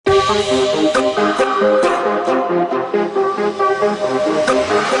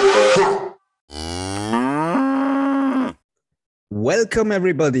Welcome,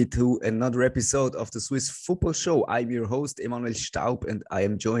 everybody, to another episode of the Swiss Football Show. I'm your host, Emanuel Staub, and I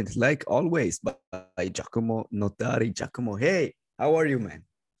am joined, like always, by Giacomo Notari. Giacomo, hey, how are you, man?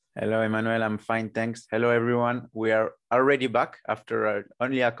 Hello, Emmanuel. I'm fine, thanks. Hello, everyone. We are already back after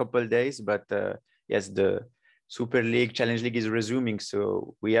only a couple of days, but yes, the Super League, Challenge League is resuming,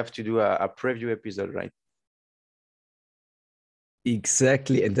 so we have to do a preview episode, right?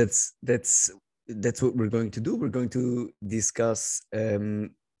 Exactly, and that's what we're going to do. We're going to discuss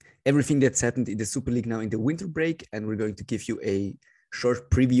everything that's happened in the Super League now in the winter break, and we're going to give you a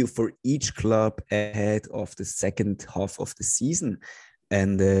short preview for each club ahead of the second half of the season.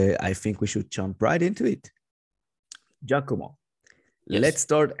 And I think we should jump right into it. Giacomo, Yes. Let's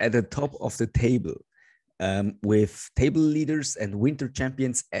start at the top of the table with table leaders and winter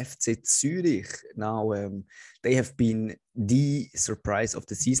champions FC Zürich. Now, they have been the surprise of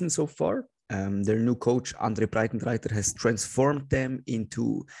the season so far. Their new coach, André Breitenreiter, has transformed them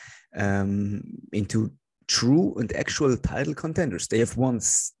into true and actual title contenders. They have won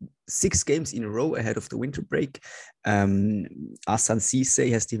 6 games in a row ahead of the winter break. Hassan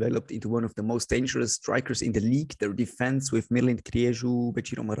Cisse has developed into one of the most dangerous strikers in the league. Their defense with Mirlind Krieju,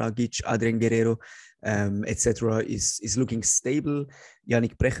 Beciro Maragic, Adrien Guerrero, etc., is looking stable.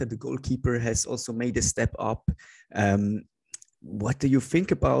 Yannick Brecher, the goalkeeper, has also made a step up. What do you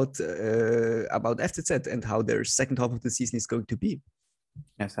think about FCZ and how their second half of the season is going to be?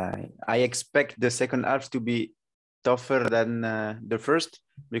 Yes, I expect the second half to be tougher than the first,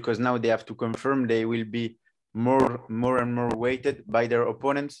 because now they have to confirm they will be more and more weighted by their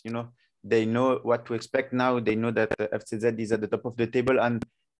opponents. You know, they know what to expect now. They know that FCZ is at the top of the table, and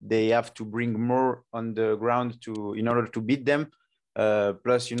they have to bring more on the ground in order to beat them.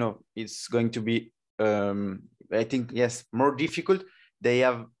 Plus, you know, it's going to be, I think, yes, more difficult. They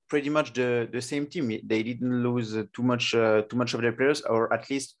have pretty much the same team. They didn't lose too much of their players, or at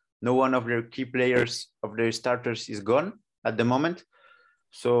least no one of their key players of their starters is gone at the moment.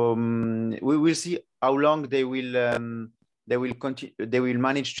 So we will see how long they will continue. They will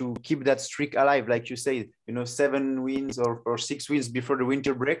manage to keep that streak alive, like you say. You know, 7 wins or 6 wins before the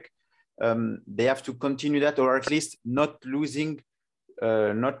winter break. They have to continue that, or at least not losing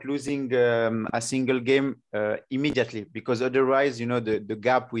a single game immediately, because otherwise, you know, the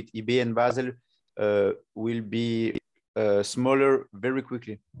gap with IB and Basel will be smaller very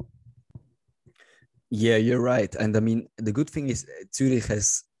quickly. Yeah, you're right. And I mean, the good thing is Zurich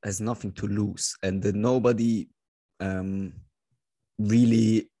has nothing to lose, and nobody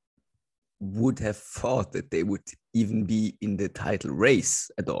really would have thought that they would even be in the title race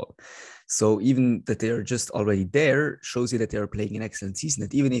at all. So even that they are just already there shows you that they are playing an excellent season.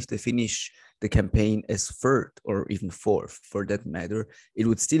 That even if they finish the campaign as third or even fourth, for that matter, it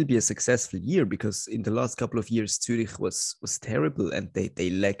would still be a successful year, because in the last couple of years, Zurich was terrible, and they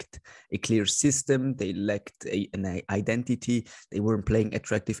lacked a clear system. They lacked an identity. They weren't playing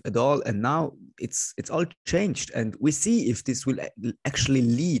attractive at all. And now it's all changed. And we see if this will actually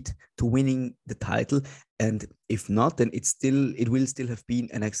lead to winning the title. And if not, then it will still have been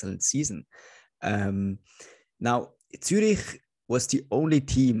an excellent season. Now, Zurich was the only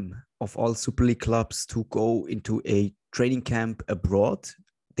team of all Super League clubs to go into a training camp abroad.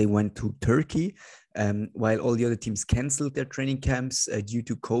 They went to Turkey, while all the other teams canceled their training camps due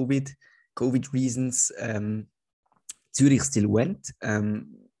to COVID reasons. Zurich still went.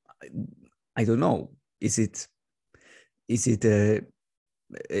 I don't know. Is it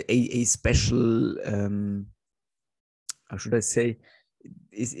a special? How should I say?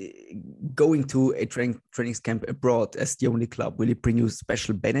 Is going to a training camp abroad as the only club, will it bring you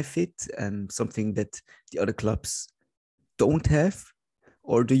special benefit and something that the other clubs don't have?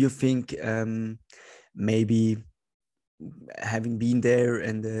 Or do you think maybe having been there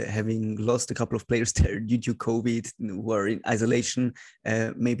and having lost a couple of players there due to COVID who are in isolation,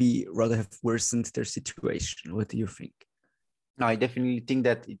 maybe rather have worsened their situation? What do you think? No, I definitely think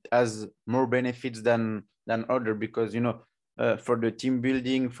that it has more benefits than other, because, you know, for the team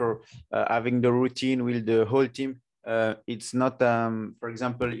building, for having the routine with the whole team, it's not, for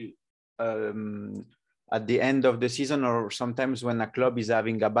example, at the end of the season, or sometimes when a club is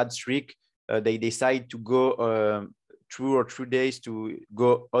having a bad streak, they decide to go 2 or 3 days to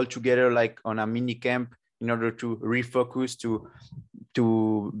go all together, like on a mini camp, in order to refocus,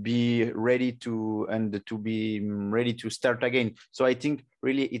 to be ready to start again. So I think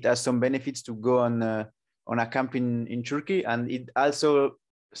really it has some benefits to go on a camp in Turkey, and it also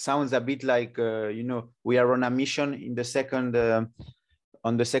sounds a bit like we are on a mission in the second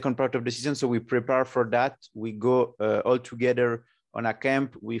on the second part of the season. So we prepare for that. We go all together on a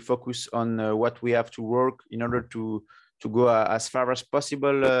camp. We focus on what we have to work in order to go as far as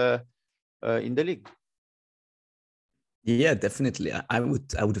possible in the league. Yeah, definitely. I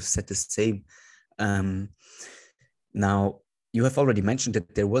would have said the same. Now, you have already mentioned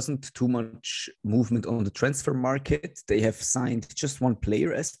that there wasn't too much movement on the transfer market. They have signed just one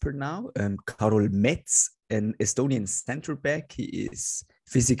player as per now, Karol Metz, an Estonian center back. He is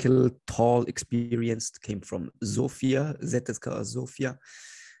physical, tall, experienced, came from Sofia, ZSK Sofia.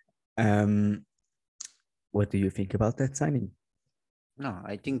 What do you think about that signing? No,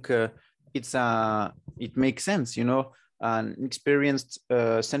 I think it makes sense, you know, an experienced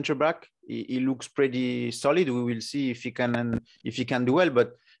center back. He looks pretty solid. We will see if he can do well.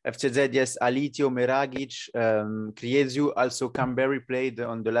 But FCZ, yes, Alitio, Meragic, Krieziu, also Camberry played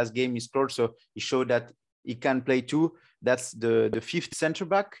on the last game he scored, so he showed that he can play too. That's the fifth center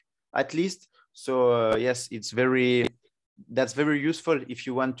back at least. So yes, that's very useful if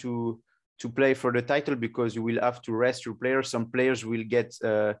you want to play for the title, because you will have to rest your players. Some players will get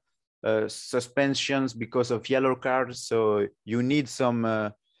suspensions because of yellow cards, so you need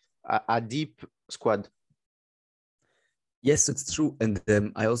some a deep squad. Yes, it's true, and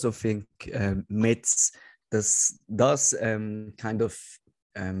I also think Metz does kind of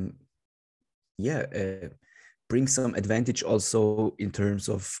bring some advantage also in terms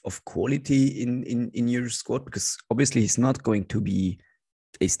of quality in your squad, because obviously he's not going to be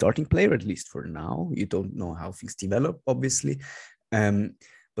a starting player, at least for now. You don't know how things develop, obviously.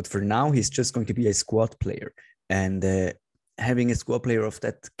 But for now, he's just going to be a squad player. And having a squad player of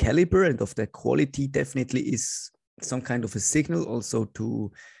that caliber and of that quality definitely is some kind of a signal also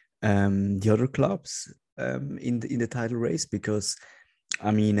to the other clubs in the title race, because,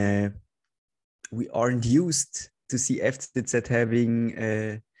 I mean, we aren't used to see FCZ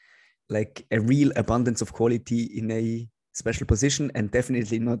having like a real abundance of quality in a special position, and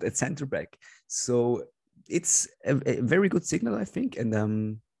definitely not at center back. So it's a very good signal, I think, and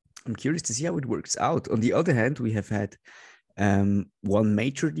I'm curious to see how it works out. On the other hand, we have had one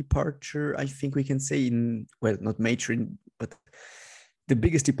major departure, I think we can say, not major, but the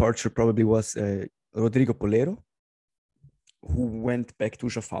biggest departure probably was Rodrigo Polero, who went back to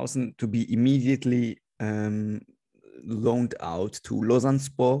Schaffhausen to be immediately loaned out to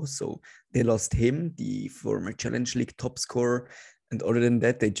Lausanne-Sport. So they lost him, the former Challenge League top scorer. And other than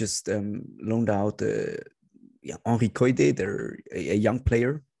that, they just loaned out Henri Koide, they're a young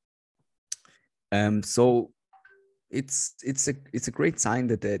player. So it's a great sign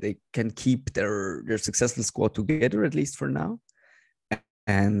that they can keep their successful squad together, at least for now.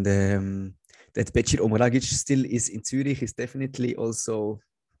 And that Becir Omeragic still is in Zurich is definitely also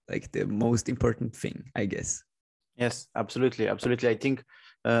like the most important thing, I guess. Yes, absolutely. I think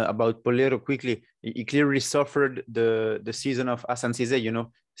about Polero quickly, he clearly suffered the season of Hassan Cizé. You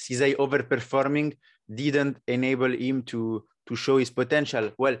know, Cizé overperforming didn't enable him to show his potential.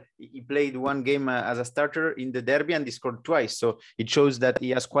 Well, he played one game as a starter in the derby and he scored twice. So it shows that he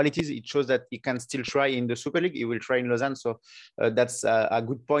has qualities. It shows that he can still try in the Super League. He will try in Lausanne. So that's a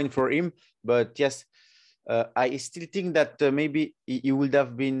good point for him. But yes, I still think that maybe he would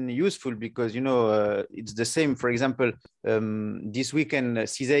have been useful, because, you know, it's the same. For example, this weekend,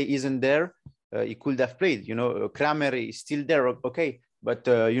 Cizé isn't there. He could have played, you know, Kramer is still there. Okay. But,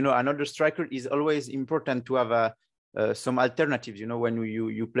 you know, another striker is always important to have some alternatives, you know, when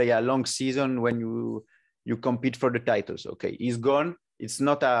you play a long season, when you compete for the titles. Okay, he's gone. It's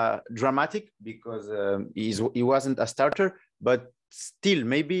not a dramatic, because he wasn't a starter, but still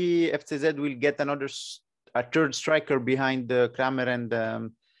maybe FCZ will get a third striker behind Kramer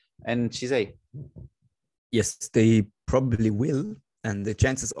and Cizé. Yes, they probably will, and the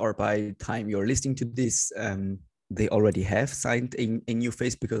chances are by the time you're listening to this, they already have signed a new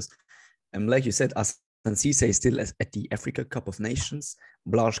face, because like you said, Hassan Cizé is still at the Africa Cup of Nations.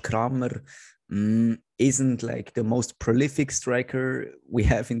 Blaž Kramer isn't like the most prolific striker we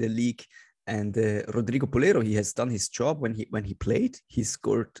have in the league. And Rodrigo Polero, he has done his job when he played. He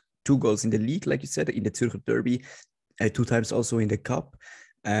scored 2 goals in the league, like you said, in the Zürcher Derby, 2 times also in the Cup.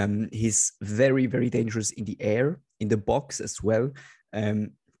 He's very, very dangerous in the air, in the box as well.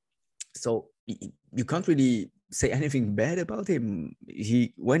 So you can't really say anything bad about him.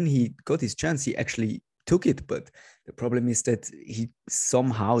 When he got his chance, he actually took it, but the problem is that he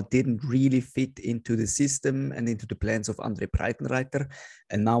somehow didn't really fit into the system and into the plans of Andre Breitenreiter,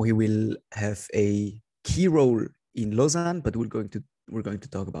 and now he will have a key role in Lausanne, but we're going to we're going to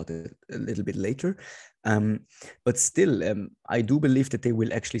talk about it a little bit later. But still, I do believe that they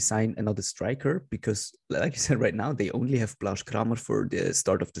will actually sign another striker because, like you said, right now they only have Blaž Kramer for the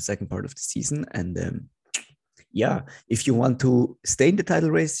start of the second part of the season. And yeah, if you want to stay in the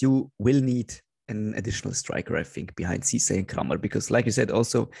title race, you will need an additional striker, I think, behind Cisse and Kramer, because like you said,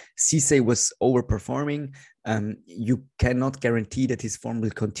 also Cisse was overperforming. You cannot guarantee that his form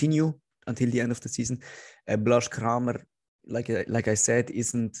will continue until the end of the season. Blaž Kramer, like I said,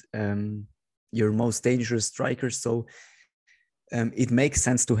 isn't your most dangerous striker, so it makes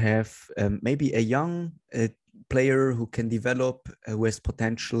sense to have maybe a young player who can develop, who has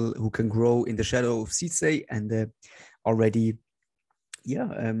potential, who can grow in the shadow of Cisse and already,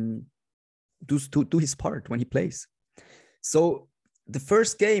 do his part when he plays. So the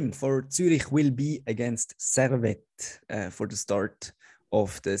first game for Zurich will be against Servette for the start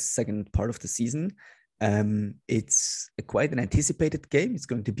of the second part of the season. It's quite an anticipated game. It's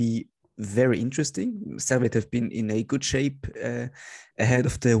going to be very interesting. Servette have been in a good shape ahead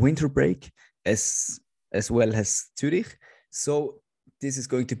of the winter break, as well as Zurich. So this is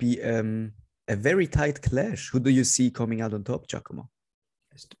going to be a very tight clash. Who do you see coming out on top, Giacomo?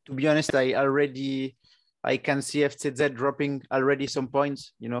 To be honest, I can see FCZ dropping already some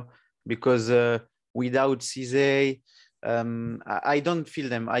points, because without Cisse, I don't feel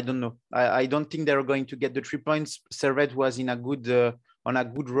them. I don't know. I don't think they're going to get the 3 points. Servette was in a good on a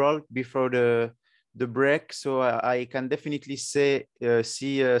good roll before the break, so I can definitely see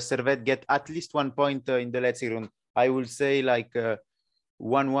Servette get at least 1 point in the Let's round. I will say like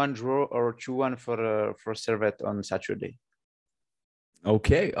 1-1 draw or 2-1 for Servette on Saturday.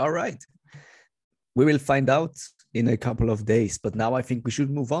 Okay, all right. We will find out in a couple of days, but now I think we should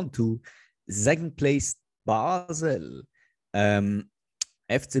move on to second place Basel.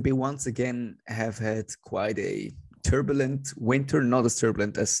 FCB once again have had quite a turbulent winter, not as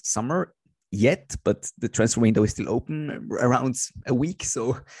turbulent as summer yet, but the transfer window is still open around a week,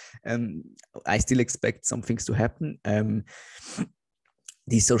 so I still expect some things to happen.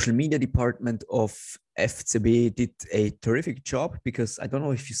 The social media department of FCB did a terrific job, because I don't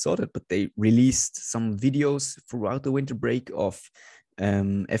know if you saw that, but they released some videos throughout the winter break of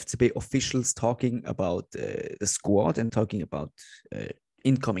FCB officials talking about the squad and talking about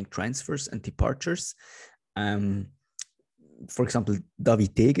incoming transfers and departures. For example,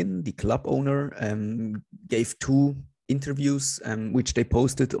 David Degen, the club owner, gave 2 interviews which they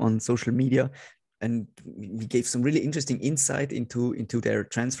posted on social media, and he gave some really interesting insight into their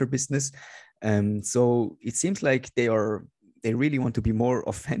transfer business. So it seems like they really want to be more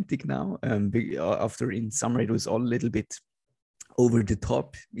authentic now. After in summer, it was all a little bit over the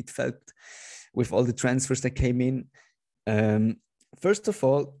top, it felt, with all the transfers that came in. First of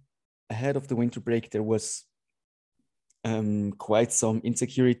all, ahead of the winter break, there was quite some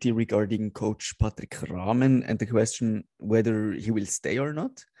insecurity regarding coach Patrick Rahmen and the question whether he will stay or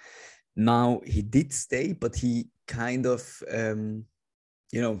not. Now, he did stay, but he kind of,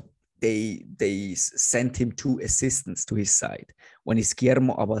 they sent him 2 assistants to his side. One is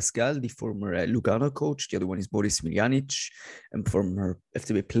Guillermo Abascal, the former Lugano coach. The other one is Boris Miljanic, former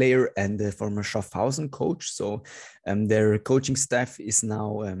FCB player and the former Schaffhausen coach. So their coaching staff is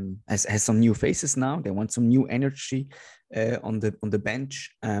now has some new faces now. They want some new energy on the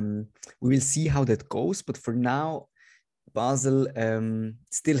bench. We will see how that goes. But for now, Basel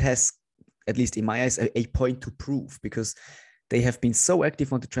still has, at least in my eyes, a point to prove, because they have been so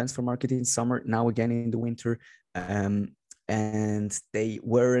active on the transfer market in summer, now again in the winter, and they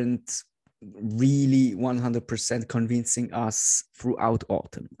weren't really 100% convincing us throughout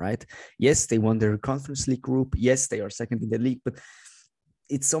autumn, right? Yes, they won their Conference League group. Yes, they are second in the league, but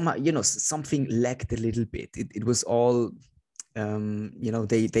it's somehow, something lacked a little bit. It was all,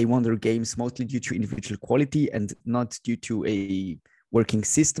 they won their games mostly due to individual quality and not due to a working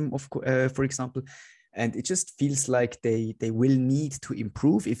system, for example. And it just feels like they will need to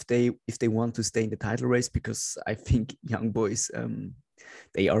improve if they want to stay in the title race, because I think young boys,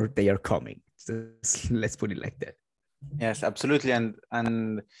 they are coming. So let's put it like that. Yes, absolutely.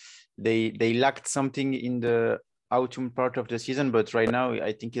 And they lacked something in the autumn part of the season, but right now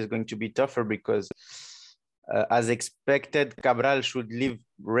I think it's going to be tougher, because as expected, Cabral should leave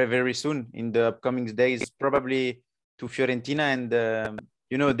very soon in the upcoming days, probably to Fiorentina. And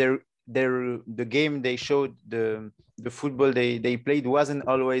the game they showed, the football they played wasn't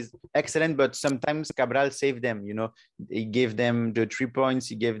always excellent, but sometimes Cabral saved them. He gave them the 3 points,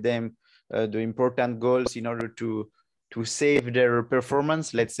 he gave them the important goals in order to save their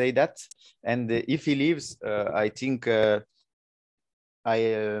performance, let's say that. And if he leaves, I think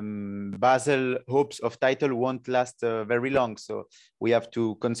Basel hopes of title won't last very long. So we have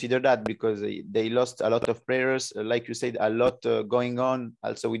to consider that, because they lost a lot of players, like you said, a lot going on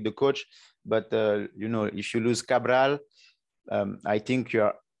also with the coach. But you know, if you lose Cabral, I think you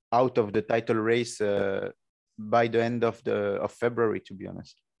are out of the title race by the end of February, to be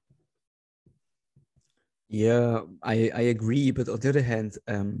honest. Yeah, I agree. But on the other hand,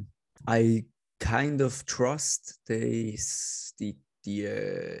 I kind of trust the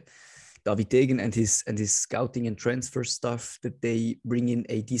David Degen and his scouting and transfer stuff, that they bring in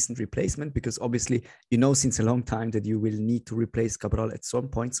a decent replacement, because obviously, you know, since a long time that you will need to replace Cabral at some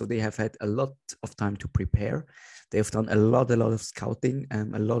point. So they have had a lot of time to prepare. They have done a lot of scouting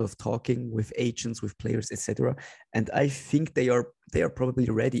and a lot of talking with agents, with players, etc. And I think they are probably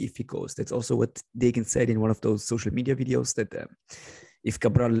ready if he goes. That's also what Degen said in one of those social media videos, that if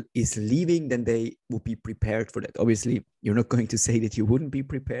Cabral is leaving, then they will be prepared for that. Obviously, you're not going to say that you wouldn't be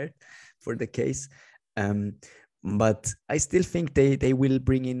prepared for the case. But I still think they will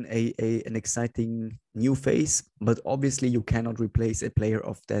bring in an exciting new face. But obviously, you cannot replace a player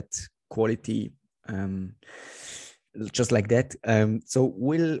of that quality just like that. So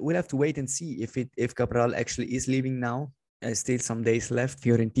we'll have to wait and see if Cabral actually is leaving now. Still some days left.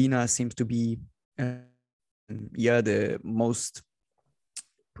 Fiorentina seems to be the most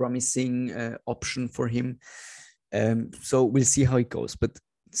promising option for him. So we'll see how it goes. But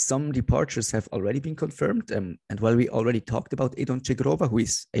some departures have already been confirmed. And while we already talked about Edon Chegrova, who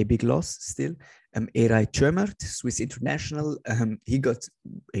is a big loss still, Eray Cömert, Swiss international, he got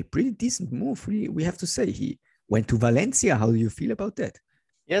a pretty decent move, we have to say. He went to Valencia. How do you feel about that?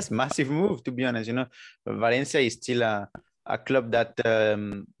 Yes, massive move, to be honest. You know, Valencia is still a club that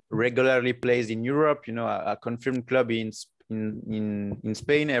regularly plays in Europe, you know, a confirmed club in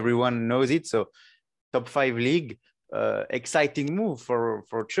Spain. Everyone knows it. So top 5 league, exciting move for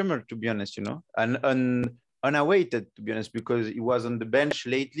Cömert, to be honest, you know, and unawaited, to be honest, because he was on the bench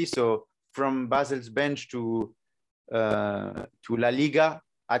lately. So from Basel's bench to La Liga,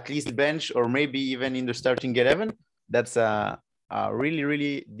 at least bench, or maybe even in the starting 11, that's a really,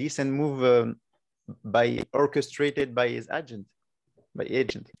 really decent move orchestrated by his agent.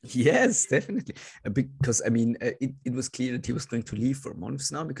 Yes, definitely. Because I mean, it was clear that he was going to leave for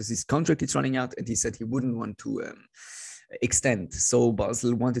months now, because his contract is running out, and he said he wouldn't want to extend. So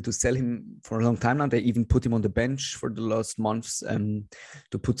Basel wanted to sell him for a long time now. They even put him on the bench for the last months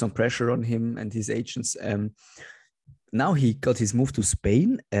to put some pressure on him and his agents. Now he got his move to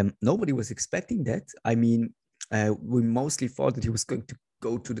Spain. Nobody was expecting that. I mean, we mostly thought that he was going to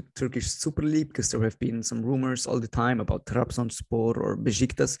go to the Turkish Super League, because there have been some rumors all the time about Trabzonspor or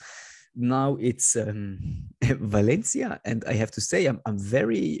Besiktas. Now it's Valencia, and I have to say I'm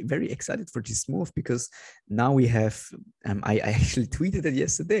very, very excited for this move, because now we have I actually tweeted it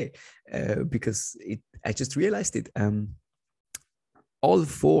yesterday because I just realized it. All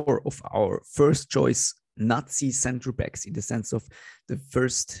 4 of our first choice Nazi center backs, in the sense of the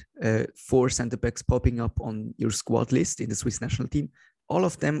first 4 center backs popping up on your squad list in the Swiss national team, all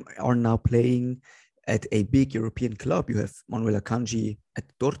of them are now playing at a big European club. You have Manuel Akanji at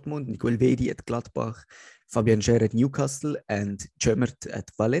Dortmund, Nico Elvedi at Gladbach, Fabian Schär at Newcastle, and Cömert at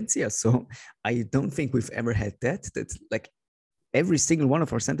Valencia. So I don't think we've ever had that like every single one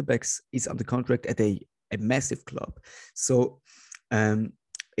of our center backs is under contract at a massive club. So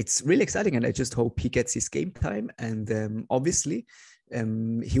it's really exciting, and I just hope he gets his game time. And obviously,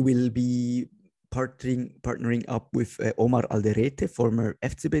 he will be partnering up with Omar Alderete, former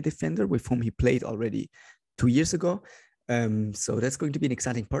FCB defender, with whom he played already 2 years ago. So that's going to be an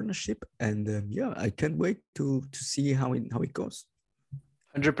exciting partnership, and I can't wait to see how it goes.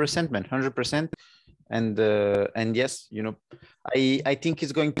 100%, man, 100%. And yes, you know, I think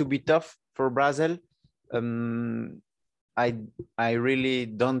it's going to be tough for Basel. I really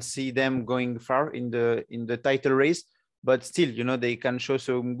don't see them going far in the title race, but still, you know, they can show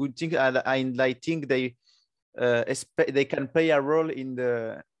some good things. I think they can play a role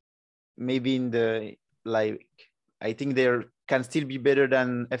I think they can still be better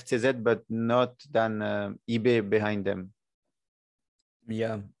than FCZ, but not than IB behind them.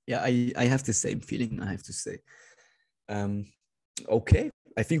 Yeah, I have the same feeling, I have to say. Okay,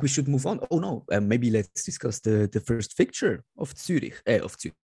 I think we should move on. Oh no, maybe let's discuss the first fixture of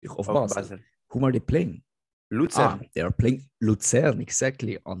Basel. Whom are they playing? Luzern. They are playing Luzern,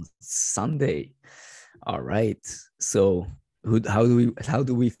 exactly, on Sunday. All right. So how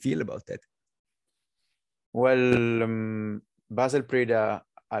do we feel about that? Well, Basel played a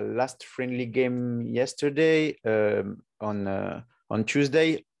last friendly game yesterday on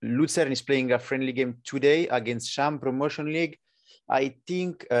Tuesday. Luzern is playing a friendly game today against Sham Promotion League. I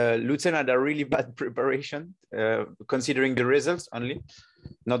think Luzern had a really bad preparation, considering the results only,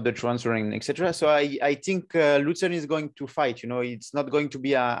 not the transferring, etc. So I think Luzern is going to fight. You know, it's not going to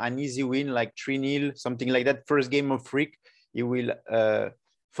be an easy win like 3-0, something like that. First game of Frick, he will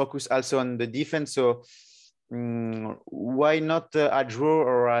focus also on the defense. So why not a draw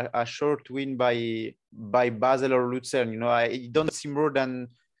or a short win by Basel or Luzern? You know, I don't see more than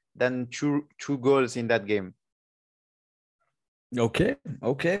two goals in that game. Okay.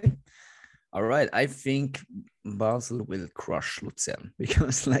 All right. I think Basel will crush Luzern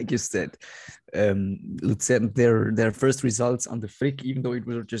because, like you said, Luzern, their first results on the Frick, even though it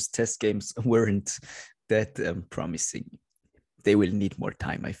were just test games, weren't that promising. They will need more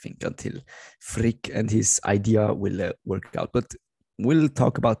time, I think, until Frick and his idea will work out. But we'll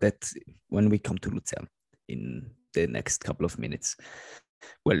talk about that when we come to Luzern in the next couple of minutes.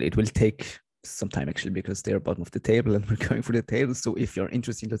 Well, it will take some time actually because they're bottom of the table and we're going for the table. So if you're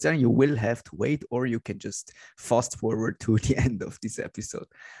interested in Luzern, you will have to wait, or you can just fast forward to the end of this episode.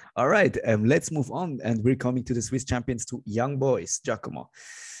 All right, let's move on, and we're coming to the Swiss champions, to Young Boys. Giacomo.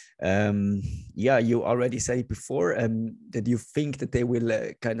 Yeah, you already said it before that you think that they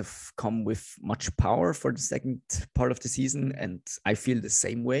will kind of come with much power for the second part of the season, and I feel the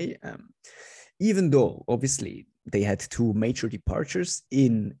same way. Even though obviously they had two major departures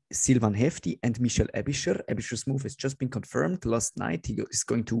in Sylvain Hefti and Michel Ebischer. Ebischer's move has just been confirmed last night. He is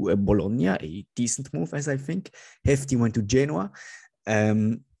going to Bologna, a decent move, as I think. Hefti went to Genoa.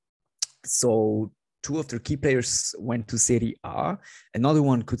 So two of their key players went to Serie A. Another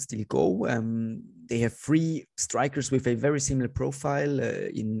one could still go. They have three strikers with a very similar profile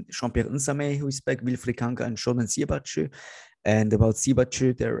in Jean-Pierre Nsame, who is back, Wilfried Kanga, and Jordan Siebatschö. And about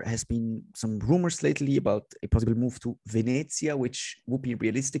Siebatschö, there has been some rumors lately about a possible move to Venezia, which would be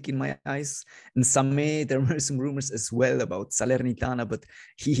realistic in my eyes. And Nsame, there were some rumors as well about Salernitana, but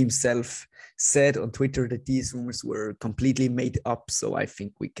he himself said on Twitter that these rumors were completely made up. So I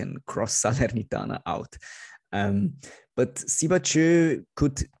think we can cross Salernitana out. But Siebatschö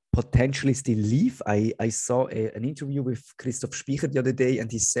could potentially still leave. I saw an interview with Christoph Speicher the other day, and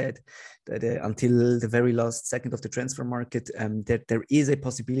he said that until the very last second of the transfer market, that there is a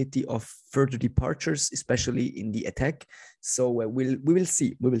possibility of further departures, especially in the attack. So we will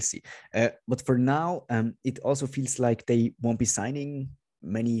see. But for now, it also feels like they won't be signing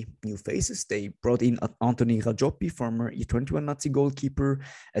many new faces. They brought in Anthony Ragioppi, former U21 Nazi goalkeeper,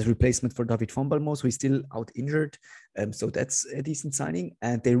 as replacement for David von Balmos, who is still out injured. So that's a decent signing.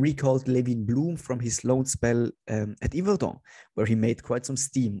 And they recalled Levin Blum from his loan spell at Yverdon, where he made quite some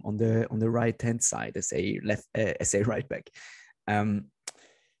steam on the right hand side as a right back.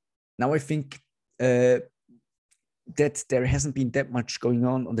 Now I think that there hasn't been that much going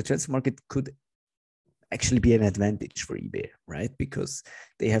on the transfer market could actually be an advantage for eBay, right? Because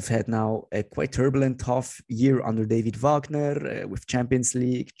they have had now a quite turbulent, tough year under David Wagner with Champions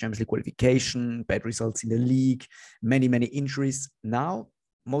League qualification, bad results in the league, many injuries. Now,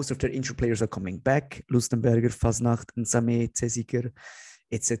 most of their injured players are coming back. Lustenberger, Fasnacht, Nsame, Cesiger,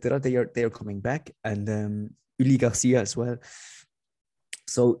 etc. They are coming back, and Uli Garcia as well.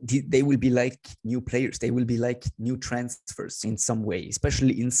 So they will be like new players. They will be like new transfers in some way,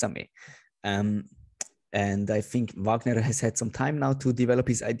 especially Nsame. And I think Wagner has had some time now to develop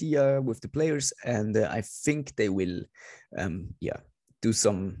his idea with the players. And I think they will, do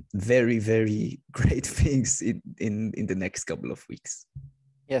some very great things in the next couple of weeks.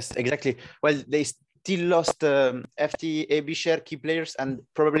 Yes, exactly. Well, they still lost FT, Ebischer key players, and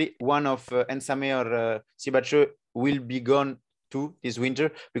probably one of Nsame or Siebatschö will be gone too this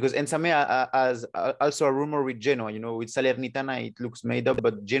winter, because Nsame has also a rumor with Genoa. You know, with Salernitana it looks made up,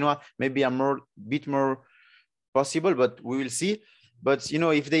 but Genoa maybe a bit more possible, but we will see. But you know,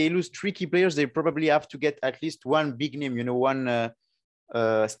 if they lose three key players, they probably have to get at least one big name, you know, one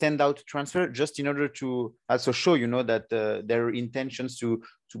standout transfer, just in order to also show, you know, that their intentions to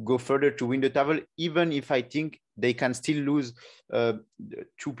go further to win the title. Even if I think they can still lose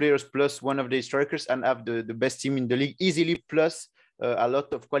two players plus one of the strikers and have the best team in the league easily, plus a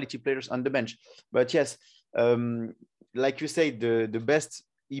lot of quality players on the bench. But yes, like you say, the best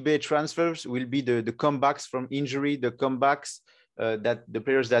eBay transfers will be the comebacks from injury, the comebacks that the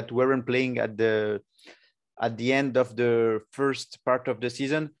players that weren't playing at the end of the first part of the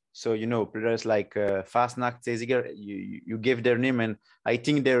season. So, you know, players like Fasnacht, Cesiger, you gave their name, and I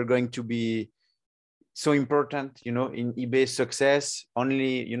think they're going to be so important, you know, in eBay's success.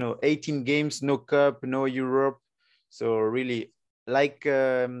 Only, you know, 18 games, no cup, no Europe. So really, like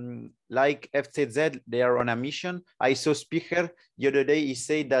FCZ, they are on a mission. I saw Speicher the other day. He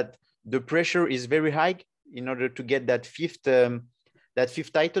said that the pressure is very high in order to get that fifth that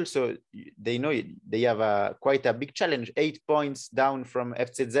fifth title. So they know they have quite a big challenge, 8 points down from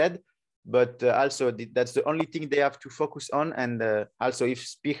FCZ. But also that's the only thing they have to focus on. And also if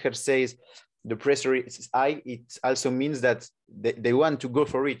Spicher says the pressure is high, it also means that they want to go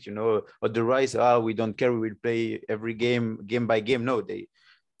for it, otherwise, we don't care, we will play every game by game. No,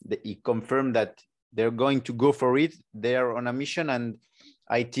 he confirmed that they're going to go for it. They are on a mission, and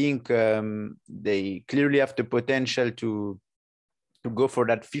I think they clearly have the potential to go for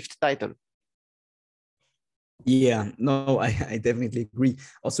that fifth title. Yeah, no, I definitely agree.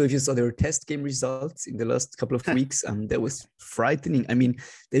 Also, if you saw their test game results in the last couple of weeks, that was frightening. I mean,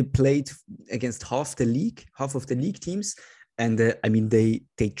 they played against half of the league teams, and they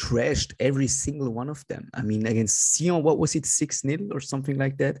trashed every single one of them. I mean, against Sion, what was it, 6-0 or something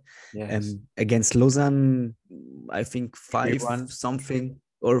like that? Yes. Against Lausanne, I think 3-1. something,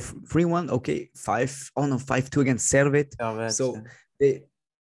 or 3-1. Okay, 5-2 against Servette. So they,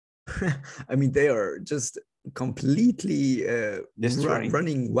 I mean, they are just completely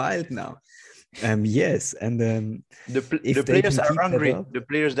running wild now. Yes, and the players are hungry. The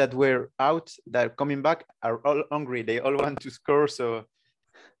players that were out, that are coming back, are all hungry. They all want to score. So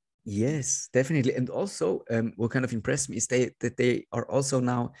yes, definitely. And also, what kind of impressed me is that they are also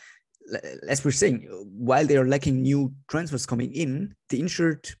now, as we're saying, while they are lacking new transfers coming in, the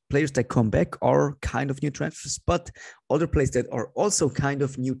injured players that come back are kind of new transfers. But other players that are also kind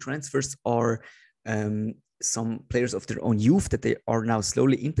of new transfers are some players of their own youth that they are now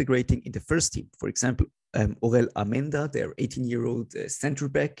slowly integrating in the first team. For example, Aurel Amenda, their 18-year-old center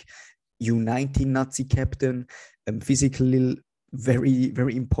back, U19 Nazi captain, physically very,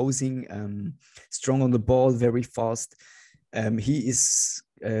 very imposing, strong on the ball, very fast. He is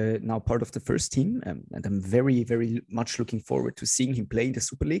now part of the first team, and I'm very, very much looking forward to seeing him play in the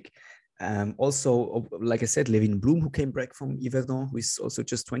Super League. Also, like I said, Levin Blum, who came back from Yverdon, who is also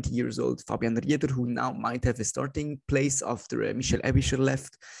just 20 years old. Fabian Rieder, who now might have a starting place after Michel Aebischer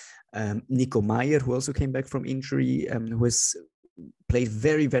left. Nico Meyer, who also came back from injury, who has played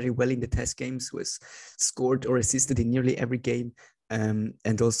very, very well in the test games, who has scored or assisted in nearly every game.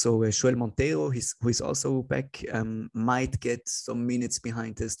 And also Joel Monteiro, who is also back, might get some minutes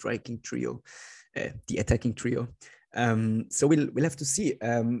behind the striking trio, the attacking trio. So we'll have to see.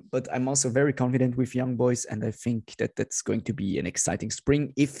 But I'm also very confident with Young Boys, and I think that that's going to be an exciting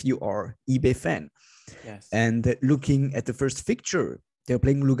spring if you are IB fan. Yes. And looking at the first fixture, they're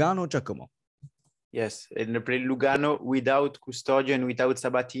playing Lugano, Giacomo. Yes, and they play Lugano without Custodio and without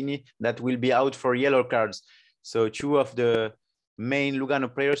Sabatini, that will be out for yellow cards. So two of the main Lugano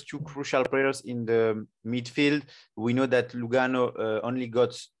players, two crucial players in the midfield. We know that Lugano only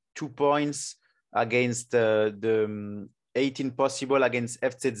got 2 points against the 18 possible against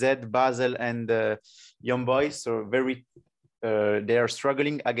FCZ, Basel, and Young Boys. So they are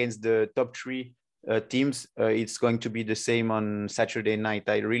struggling against the top 3 teams. It's going to be the same on Saturday night.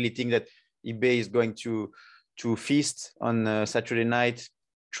 I really think that IB is going to feast on Saturday night,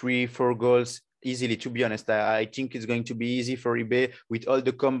 3-4 goals easily. To be honest, I think it's going to be easy for IB with all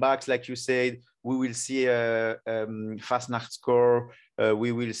the comebacks, like you said. We will see a Fastnacht score.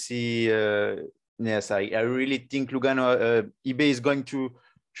 We will see. Yes, I really think Lugano, IB is going to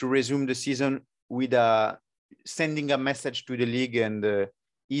resume the season with sending a message to the league and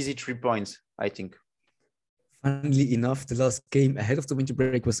easy 3 points, I think. Funnily enough, the last game ahead of the winter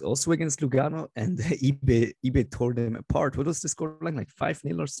break was also against Lugano, and IB tore them apart. What was the scoreline, like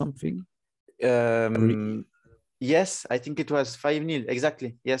 5-0 or something? Yes, I think it was 5-0.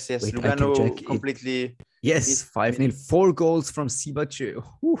 Exactly. Yes. Wait, Lugano completely. Yes, 5-0. 4 goals from Sibache.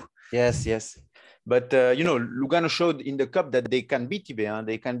 Yes. But Lugano showed in the cup that they can beat IB.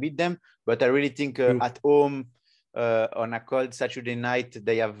 They can beat them. But I really think at home, on a cold Saturday night,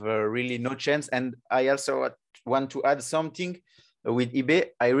 they have really no chance. And I also want to add something with IB.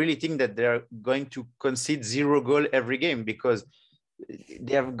 I really think that they're going to concede 0 goal every game, because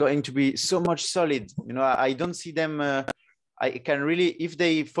they are going to be so much solid. I don't see them. I can really, if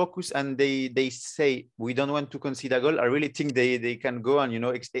they focus and they say we don't want to concede a goal, I really think they can go on.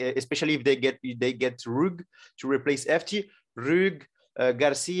 Especially if they get Rug to replace FT, Rug,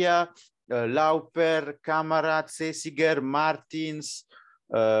 Garcia, Lauper, Kamara, Cesiger, Martins,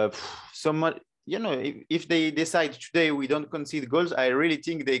 someone. If they decide today we don't concede goals, I really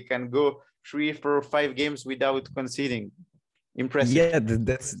think they can go 3, 4, 5 games without conceding. Impressive. Yeah,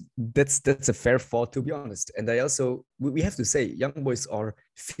 that's a fair thought, to be honest. And I also, we have to say, Young Boys are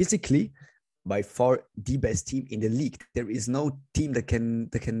physically by far the best team in the league. There is no team that can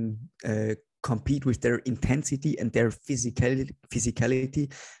compete with their intensity and their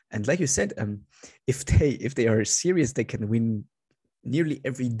physicality. And like you said, if they are serious, they can win nearly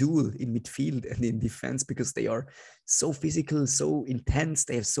every duel in midfield and in defense because they are so physical, so intense.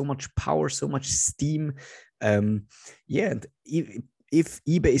 They have so much power, so much steam. And if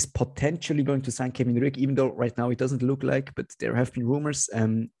eBay is potentially going to sign Kevin Rüegg, even though right now it doesn't look like, but there have been rumors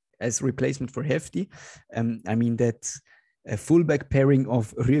as replacement for Hefty. I mean, that a fullback pairing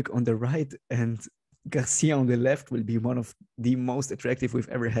of Rüegg on the right and Garcia on the left will be one of the most attractive we've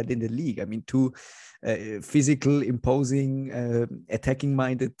ever had in the league. I mean, two physical, imposing,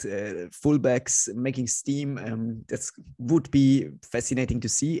 attacking-minded fullbacks making steam. That would be fascinating to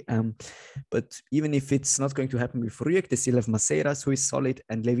see. But even if it's not going to happen with Rüegg, they still have Maceiras, who is solid,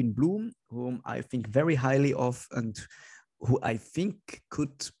 and Levin Blum, whom I think very highly of, and who I think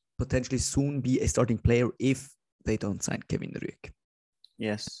could potentially soon be a starting player if they don't sign Kevin Rüegg.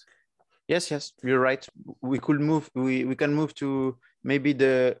 Yes. Yes, you're right. We could move. We can move to maybe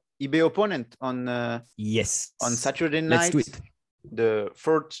the eBay opponent on on Saturday night. Let's do it. The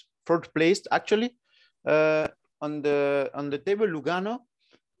fourth placed actually on the table, Lugano.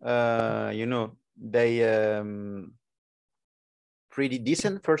 They pretty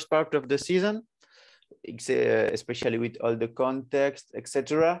decent first part of the season, especially with all the context,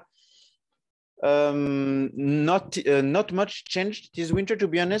 etc. Not much changed this winter, to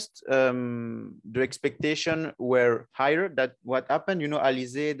be honest. The expectation were higher. That what happened,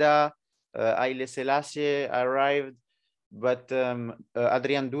 Alizeda, Haile Selassie arrived, but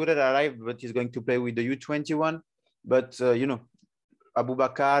Adrian Durer arrived, but he's going to play with the U21. But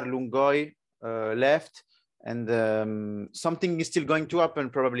Abubakar Lungoy left, and something is still going to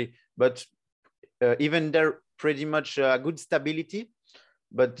happen probably. But even there, pretty much good stability.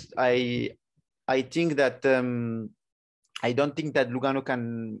 But I think that I don't think that Lugano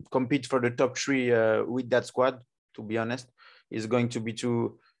can compete for the top three with that squad. To be honest, it's going to be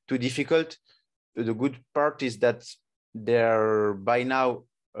too difficult. The good part is that they're by now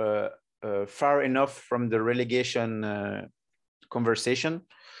far enough from the relegation conversation.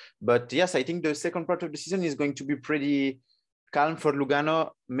 But yes, I think the second part of the season is going to be pretty calm for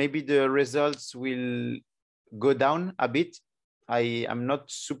Lugano. Maybe the results will go down a bit. I am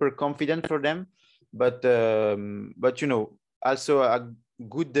not super confident for them, but also a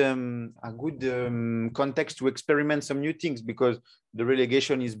good context to experiment some new things, because the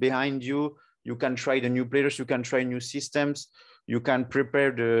relegation is behind you. You can try the new players, you can try new systems, you can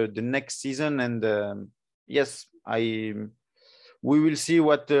prepare the next season, and yes, we will see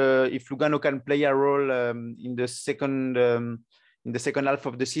what if Lugano can play a role in the second half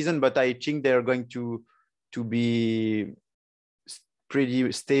of the season. But I think they are going to be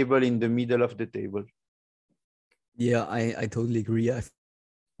pretty stable in the middle of the table. Yeah, I totally agree.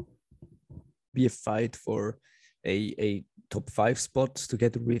 Be a fight for a top 5 spot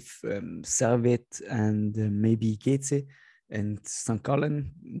together with Servet and maybe Geze and St.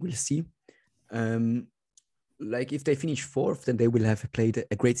 Gallen. We'll see. Like if they finish 4th, then they will have played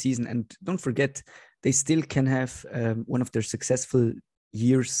a great season. And don't forget, they still can have one of their successful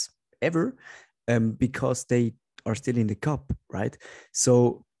years ever because they are still in the cup, right?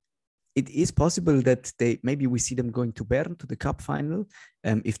 So it is possible that maybe we see them going to Bern to the cup final.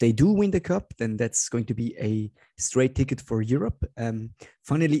 If they do win the cup, then that's going to be a straight ticket for Europe.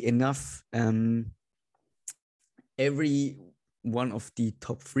 Funnily enough, every one of the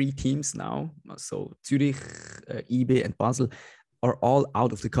top 3 teams now, so Zurich, IB, and Basel, are all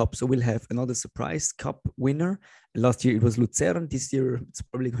out of the cup. So we'll have another surprise cup winner. Last year it was Luzern. This year it's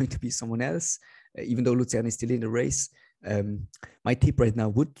probably going to be someone else, even though Luzern is still in the race. My tip right now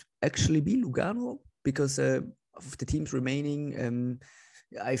would actually be Lugano, because of the teams remaining.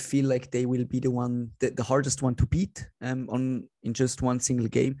 I feel like they will be the hardest one to beat in just one single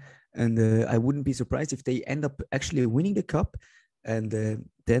game. And I wouldn't be surprised if they end up actually winning the cup. And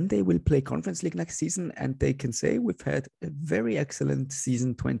then they will play Conference League next season, and they can say we've had a very excellent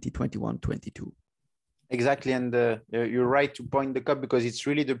season 2021-22. Exactly, and you're right to point the cup, because it's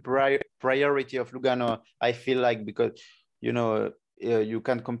really the priority of Lugano, I feel like, because you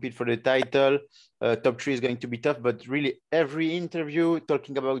can compete for the title. Top 3 is going to be tough, but really every interview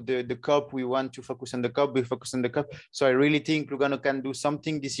talking about the cup, we want to focus on the cup, we focus on the cup. So I really think Lugano can do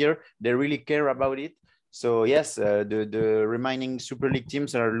something this year. They really care about it. So yes, the remaining Super League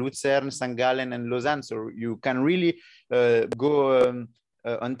teams are Luzern, St. Gallen, and Lausanne. So you can really go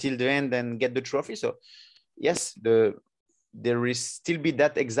until the end and get the trophy. So yes, there will still be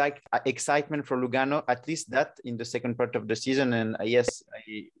that excitement for Lugano, at least that in the second part of the season. And yes,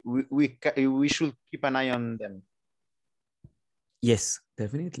 we should keep an eye on them. Yes,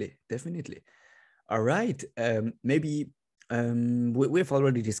 definitely. All right, maybe we've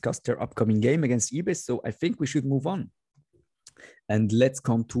already discussed their upcoming game against IBE, so I think we should move on. And let's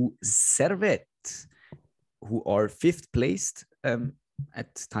come to Servette, who are fifth placed at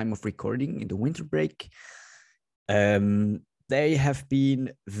time of recording in the winter break. They have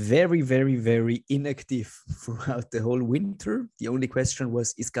been very, very, very inactive throughout the whole winter. The only question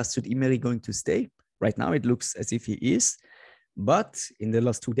was, is Gastrid Imeri going to stay? Right now, it looks as if he is. But in the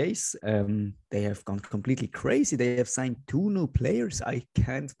last 2 days, they have gone completely crazy. They have signed 2 new players. I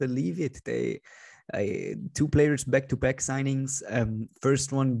can't believe it. 2 players back-to-back signings.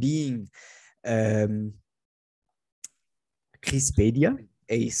 First one being Chris Bedia,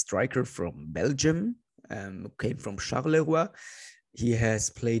 a striker from Belgium, came from Charleroi. He has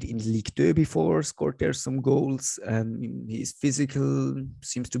played in Ligue 2 before, scored there some goals. He's physical,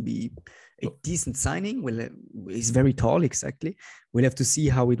 seems to be a decent signing. Well, he's very tall, exactly. We'll have to see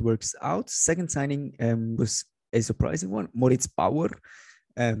how it works out. Second signing was a surprising one. Moritz Bauer,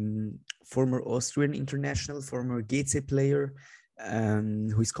 former Austrian international, former GC player,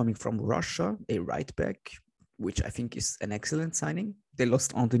 who is coming from Russia, a right back, which I think is an excellent signing. They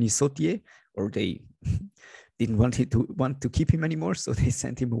lost Anthony Sautier, or they didn't want to keep him anymore, so they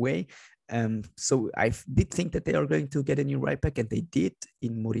sent him away. So I did think that they are going to get a new right back, and they did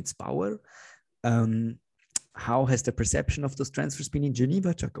in Moritz Bauer. How has the perception of those transfers been in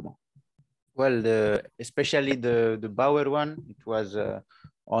Geneva, Giacomo? Well, especially the Bauer one, it was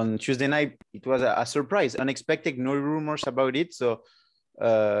on Tuesday night. It was a surprise, unexpected, no rumors about it. So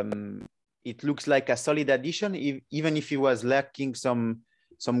it looks like a solid addition, even if he was lacking some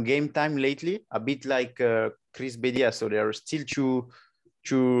game time lately, a bit like Chris Bedia. So there are still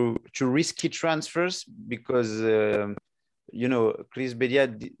two risky transfers because Chris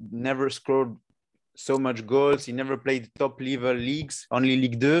Bedia never scored so much goals. He never played top level leagues, only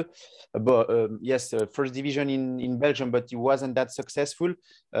Ligue 2. But yes, first division in Belgium, but he wasn't that successful.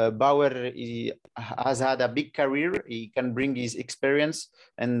 Bauer has had a big career. He can bring his experience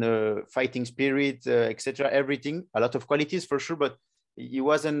and fighting spirit, etc. Everything, a lot of qualities for sure, but he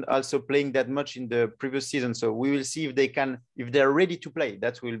wasn't also playing that much in the previous season. So we will see if they're ready to play.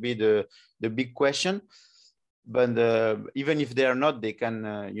 That will be the big question. But even if they are not, they can,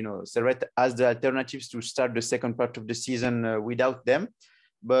 Servette has the alternatives to start the second part of the season without them.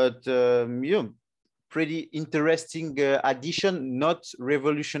 But, pretty interesting addition, not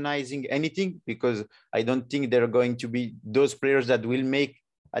revolutionizing anything, because I don't think they're going to be those players that will make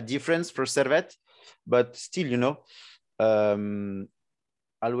a difference for Servette. But still,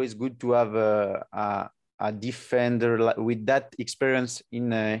 always good to have a defender with that experience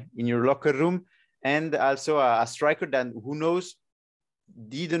in your locker room. And also a striker that, who knows,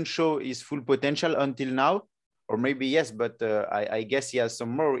 didn't show his full potential until now, or maybe yes, but I guess he has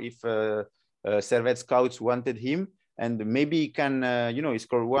some more if Servette scouts wanted him, and maybe he can, he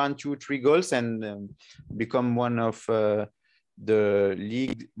score 1, 2, 3 goals and become one of the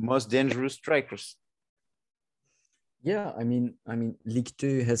league most dangerous strikers. Yeah, I mean, Ligue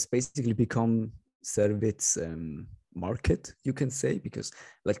 2 has basically become Servette's market, you can say, because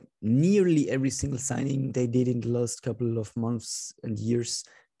like nearly every single signing they did in the last couple of months and years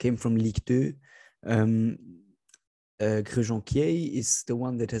came from Ligue 2. Grejonquier is the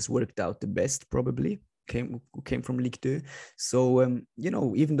one that has worked out the best, probably came from Ligue 2. So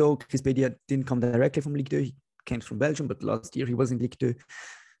even though Chris Bedia didn't come directly from Ligue 2, he came from Belgium, but last year he was in Ligue 2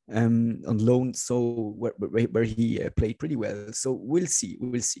 on loan, so where he played pretty well. So we'll see.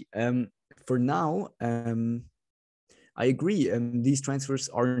 For now, I agree. These transfers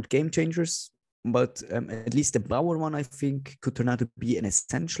aren't game changers, but at least the Bauer one, I think, could turn out to be an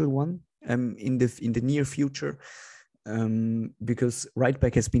essential one in the near future, because right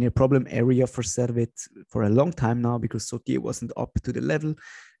back has been a problem area for Servette for a long time now, because Sautier wasn't up to the level,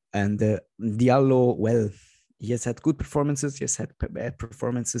 and Diallo, well, he has had good performances. He has had bad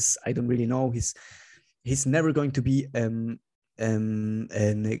performances. I don't really know. He's never going to be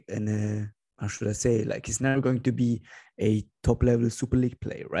how should I say? Like, he's never going to be a top level Super League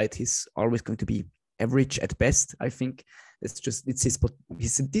player, right? He's always going to be average at best. I think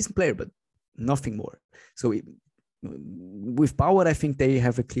he's a decent player, but nothing more. So with Bauer, I think they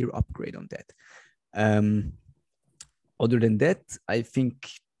have a clear upgrade on that. Other than that, I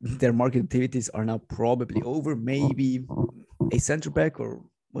think their market activities are now probably over. Maybe a center back, or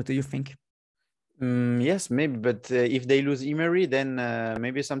what do you think? Yes, maybe, but if they lose Imeri, then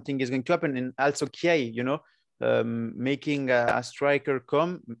maybe something is going to happen. And also Kiai, making a striker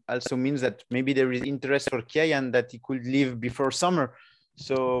come also means that maybe there is interest for Kiai and that he could leave before summer.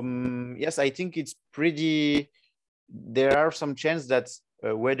 So yes, I think it's there are some chance that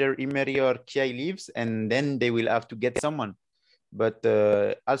whether Imeri or Kiai leaves, and then they will have to get someone. But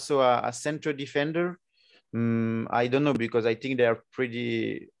also a central defender, I don't know, because I think they are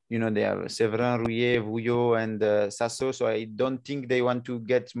pretty, they have Severin, Rouillet, Vouillot, and Sasso. So I don't think they want to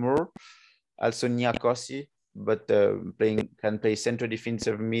get more. Also Niakosi, but can play center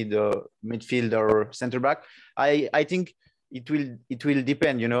defensive midfield or center back. I think it will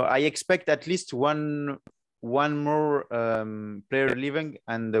depend. I expect at least one more player leaving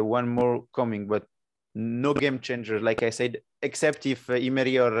and one more coming, but no game changer, like I said, except if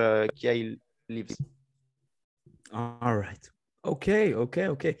Emery or Kiai leaves. All right. Okay.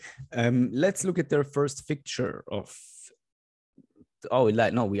 Let's look at their first fixture of.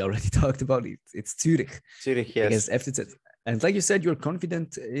 No, we already talked about it. It's Zurich. Zurich, yes. Against FCZ. And like you said, you're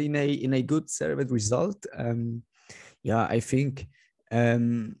confident in a good Servette result. I think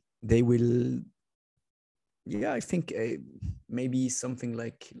they will. Yeah, I think maybe something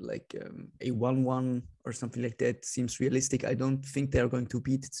like a 1-1 or something like that seems realistic. I don't think they are going to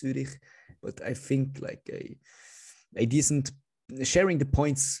beat Zurich, but I think like a decent, sharing the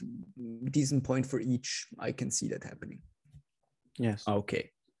points, decent point for each. I can see that happening. Yes.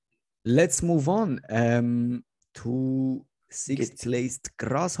 Okay. Let's move on to sixth placed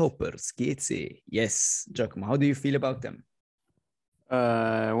Grasshoppers, GC. Yes, Giacomo, how do you feel about them?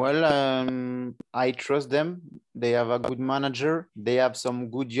 I trust them. They have a good manager. They have some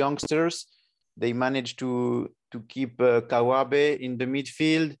good youngsters. They managed to keep Kawabe in the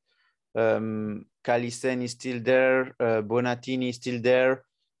midfield. Kalisen is still there. Bonatini is still there.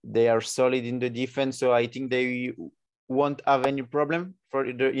 They are solid in the defense, so I think they won't have any problem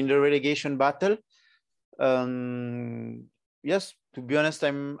in the relegation battle. Yes, to be honest,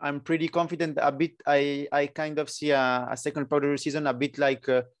 I'm pretty confident. A bit, I kind of see a second part of the season a bit like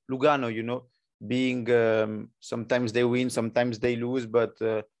Lugano, being sometimes they win, sometimes they lose, but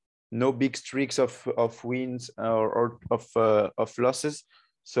no big streaks of wins or of losses.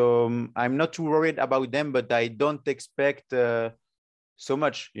 So I'm not too worried about them, but I don't expect so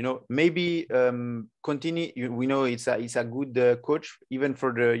much. Maybe continue. We know it's a good coach, even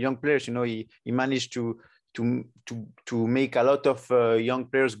for the young players. He managed to make a lot of young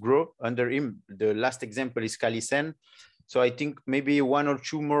players grow under him. The last example is Kalisen. So I think maybe one or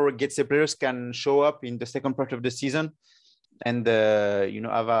two more Getse players can show up in the second part of the season, and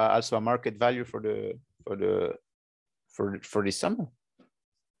have also a market value for this summer.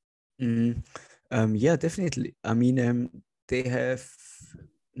 Yeah, definitely. I mean, they have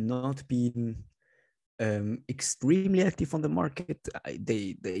not been extremely active on the market.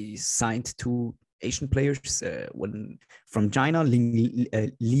 They signed two Asian players, one from China, Li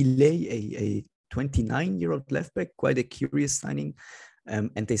Lei, a 29-year-old left back, quite a curious signing. And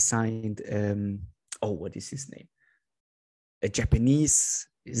they signed, what is his name? A Japanese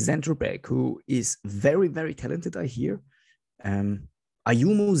center back who is very, very talented, I hear.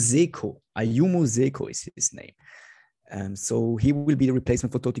 Ayumu Zeko is his name. So he will be the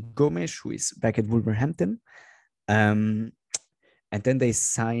replacement for Toti Gomes, who is back at Wolverhampton. And then they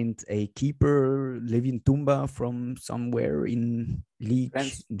signed a keeper, Levin Tumba, from somewhere in Ligue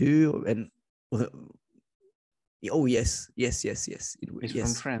 2. And yes. He's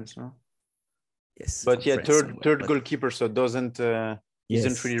from France, no? Yes. But yeah, third goalkeeper, so isn't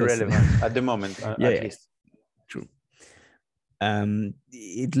really relevant at the moment, at least. True.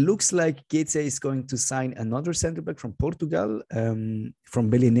 It looks like Getse is going to sign another center back from Portugal,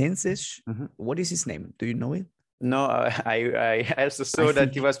 from Belenenses. Mm-hmm. What is his name? Do you know it? No, I also saw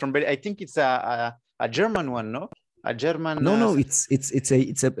that he was from Belenenses. I think it's a German one, no? A German. No, it's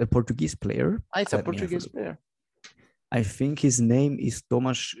a Portuguese player. It's a Portuguese player. I think his name is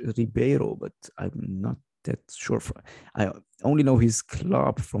Tomas Ribeiro, but I'm not that sure. I only know his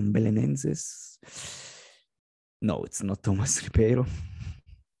club from Belenenses. No, it's not Tomas Ribeiro.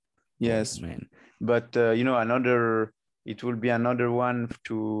 Yes, man. But it will be another one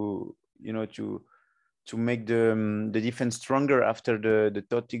to make the defense stronger after the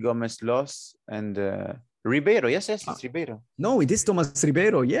Toti Gomes loss and Ribeiro. Yes, it's Ribeiro. No, it is Tomas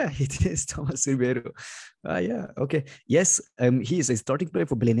Ribeiro. Yeah, it is Tomas Ribeiro. Yeah, okay. Yes, he is a starting player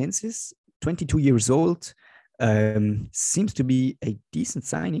for Belenenses, 22 years old. Seems to be a decent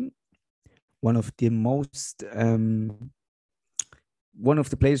signing. One of the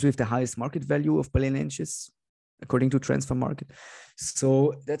players with the highest market value of Belenenses, according to Transfer Market.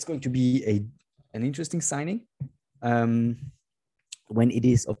 So that's going to be an interesting signing when it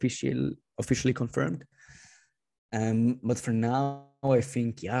is officially confirmed. But for now, I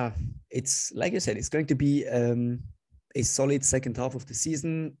think, it's like I said, it's going to be a solid second half of the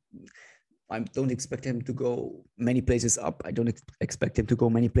season. I don't expect him to go many places up. I don't expect him to go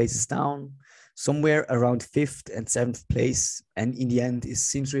many places down. Somewhere around 5th and 7th place. And in the end, it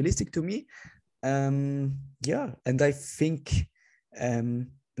seems realistic to me. Yeah, and I think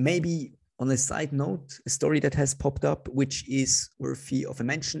maybe on a side note, a story that has popped up, which is worthy of a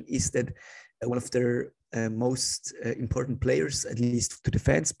mention, is that one of their most important players, at least to the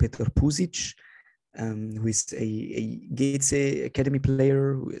fans, Petr Pusic, who is a Getse Academy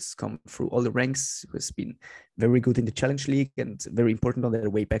player who has come through all the ranks, who has been very good in the Challenge League and very important on their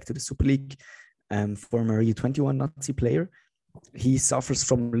way back to the Super League, former U21 Nazi player. He suffers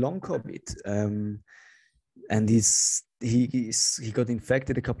from long COVID, and he got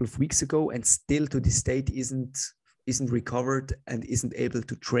infected a couple of weeks ago, and still to this date isn't recovered and isn't able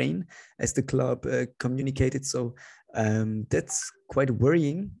to train as the club communicated. So that's quite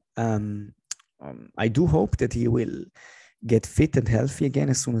worrying. I do hope that he will get fit and healthy again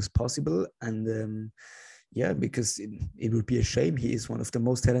as soon as possible. And yeah, because it would be a shame. He is one of the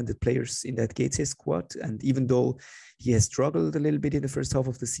most talented players in that Getse squad. And even though he has struggled a little bit in the first half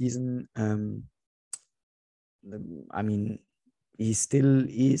of the season, I mean, he still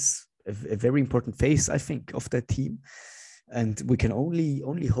is a very important face, I think, of that team. And we can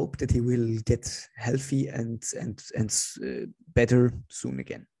only hope that he will get healthy and better soon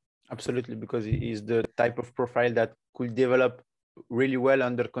again. Absolutely, because he is the type of profile that could develop really well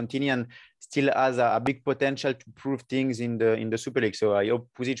under Contini and still has a big potential to prove things in the Super League. So I hope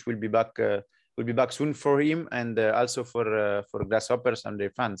Pusic will be back soon for him and also for Grasshoppers and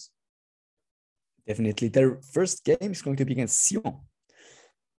their fans. Definitely, their first game is going to be against Sion.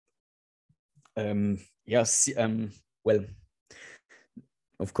 Yes, well,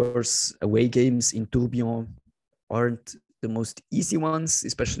 of course, away games in Tourbillon aren't the most easy ones,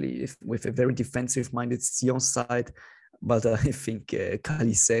 especially with a very defensive-minded Sion side. But I think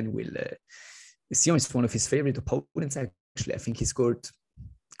Kalisen will. Sion is one of his favorite opponents. Actually, I think he scored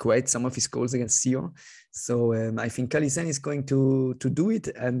quite some of his goals against Sion. So I think Kalisen is going to do it,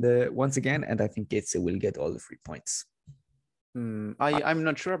 and once again, and I think Getse will get all the 3 points. I'm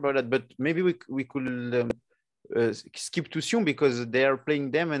not sure about that, but maybe we could skip to Sion because they are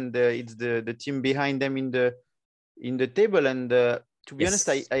playing them, and it's the team behind them in the table. And to be honest,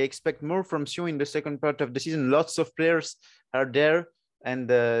 I expect more from Sion in the second part of the season. Lots of players are there, and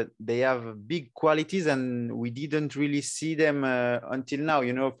they have big qualities, and we didn't really see them until now.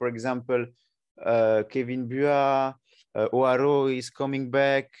 You know, for example, Kevin Bua, Oaro is coming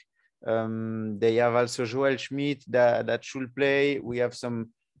back. They have also Joel Schmidt that should play. We have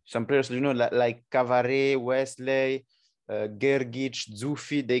some players, you know, like Cavare, Wesley, Gergic,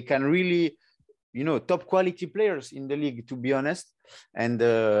 Zufi. They can really, you know, top quality players in the league, to be honest. And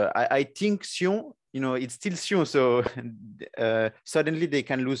I think Sion, you know, it's still Sion. So suddenly they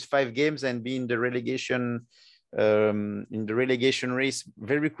can lose 5 games and be in the relegation race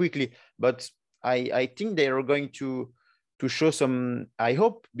very quickly. But I think they are going to show some, I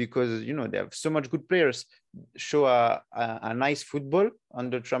hope, because, you know, they have so much good players, show a nice football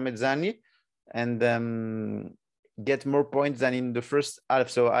under Tramezzani and get more points than in the first half.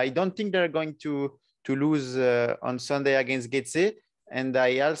 So I don't think they're going to lose on Sunday against Getse. And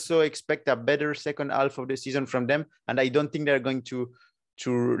I also expect a better second half of the season from them. And I don't think they're going to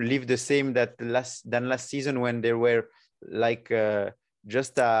live the same than last season, when they were like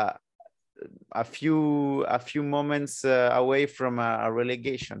just a few moments away from a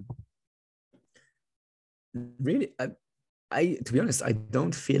relegation. Really, I to be honest, I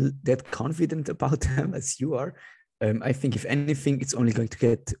don't feel that confident about them as you are. I think if anything, it's only going to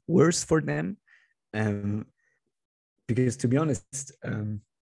get worse for them. Because to be honest,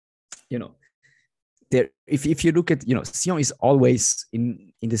 you know, if you look at, you know, Sion is always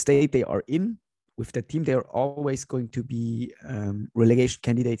in the state they are in. With the team, they are always going to be relegation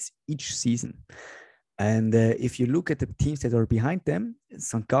candidates each season. And if you look at the teams that are behind them,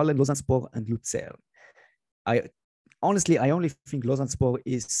 St. Gallen, Lausanne-Sport, and Luzern, I only think Lausanne-Sport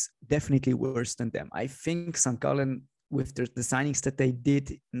is definitely worse than them. I think St. Gallen, with the signings that they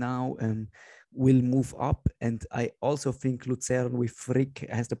did now, will move up. And I also think Luzern with Frick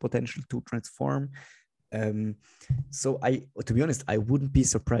has the potential to transform. So to be honest, I wouldn't be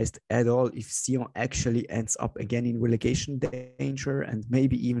surprised at all if Sion actually ends up again in relegation danger and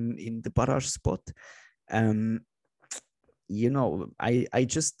maybe even in the barrage spot. You know,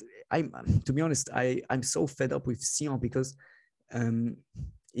 to be honest, I'm so fed up with Sion because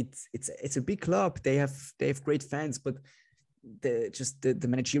it's a big club. They have great fans, but the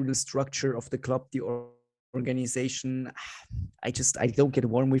managerial structure of the club, the organization, I don't get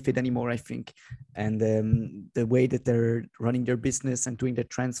warm with it anymore, I think. And the way that they're running their business and doing their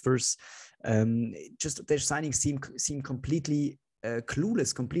transfers, just their signings seem completely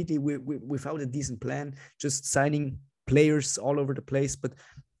clueless, completely without a decent plan, just signing players all over the place. But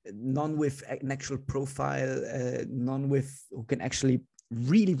none with an actual profile, none with who can actually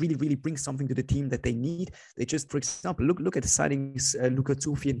really bring something to the team that they need. They just, for example, look at the signings, Luka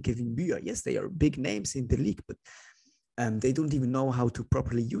Tsufi and Kevin Buer. Yes, they are big names in the league, but they don't even know how to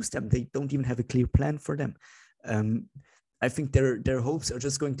properly use them. They don't even have a clear plan for them. I think their hopes are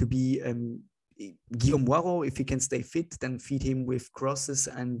just going to be Guillaume Moirot. If he can stay fit, then feed him with crosses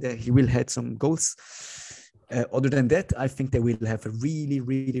and he will hit some goals. Other than that, I think they will have a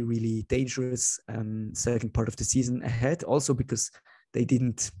really dangerous second part of the season ahead. Also because they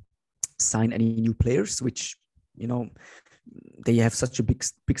didn't sign any new players, which, you know, they have such a big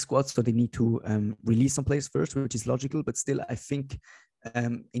squad, so they need to release some players first, which is logical. But still, I think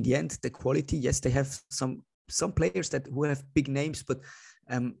in the end, the quality, yes, they have some players who have big names, but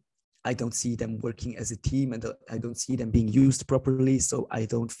I don't see them working as a team, and I don't see them being used properly. So I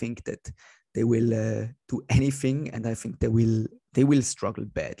don't think that they will do anything, and I think they will struggle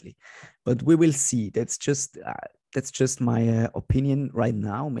badly. But we will see. That's just my opinion right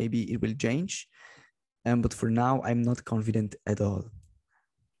now. Maybe it will change, but for now, I'm not confident at all.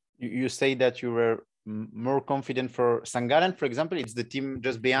 You say that you were more confident for St. Gallen, for example. It's the team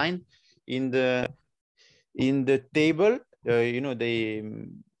just behind in the table. You know,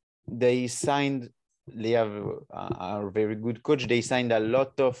 they signed. They have a very good coach. They signed a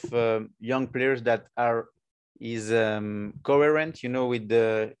lot of young players that is coherent. You know,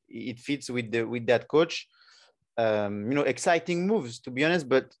 it fits with that coach. You know, exciting moves, to be honest.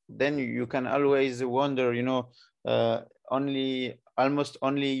 But then you can always wonder. You know, almost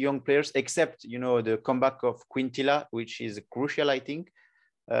only young players, except, you know, the comeback of Quintilla, which is crucial, I think.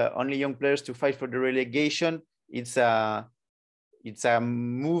 Only young players to fight for the relegation. It's a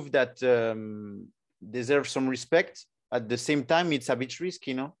move that deserves some respect. At the same time, it's a bit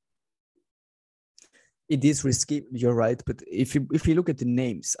risky, you know. It is risky, you're right. But if you look at the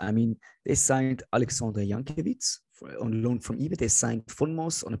names, I mean, they signed Alexander Jankiewicz on loan from IBE. They signed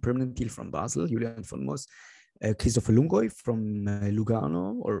Fonmos on a permanent deal from Basel, Julian Fonmos. Christopher Lungoy from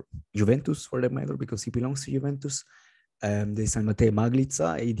Lugano, or Juventus for that matter, because he belongs to Juventus. They signed Matej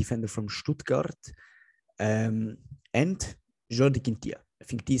Maglica, a defender from Stuttgart, and Jordi Quintilla. I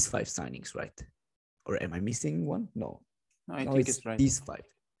think these 5 signings, right? Or am I missing one? No, I think it's right. These 5.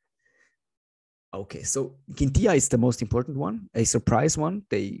 Okay, so Quintilla is the most important one, a surprise one.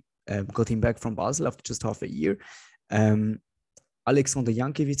 They got him back from Basel after just half a year. Alexander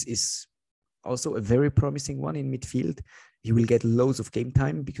Jankiewicz is also a very promising one in midfield. He will get loads of game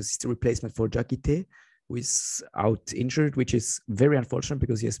time because he's the replacement for Diakité, who is out injured, which is very unfortunate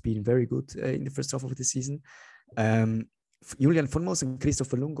because he has been very good in the first half of the season. Julian Fonmos and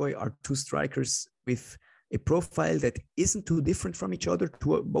Christopher Lungoy are 2 strikers with a profile that isn't too different from each other.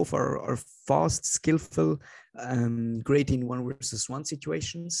 Both are fast, skillful, great in 1-versus-1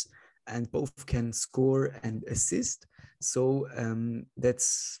 situations, and both can score and assist. So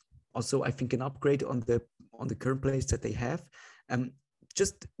that's also, I think, an upgrade on the current players that they have.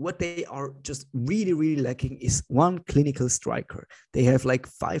 Just what they are just really lacking is one clinical striker. They have like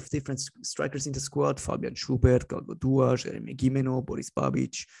 5 different strikers in the squad: Fabian Schubert, Galgo Dua, Jeremy Gimeno, Boris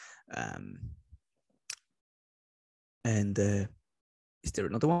Babic, and is there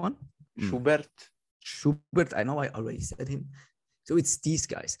another one? Schubert, I know I already said him. So it's these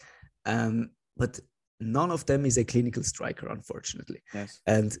guys, but none of them is a clinical striker, unfortunately. Yes.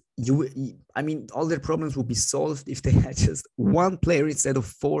 And I mean, all their problems would be solved if they had just one player instead of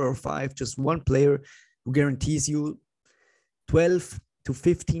 4 or 5, just one player who guarantees you 12 to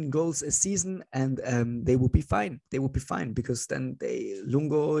 15 goals a season, and they would be fine. They would be fine because then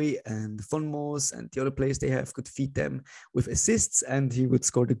Lungoy and Fonmos and the other players they have could feed them with assists, and he would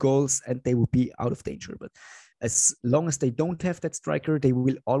score the goals, and they would be out of danger. But as long as they don't have that striker, they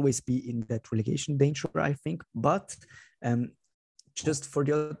will always be in that relegation danger, I think. But just for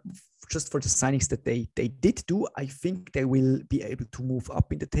the signings that they did do, I think they will be able to move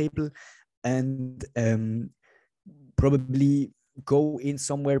up in the table and probably go in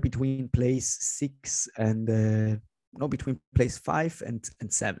somewhere between place 6 and between place 5 and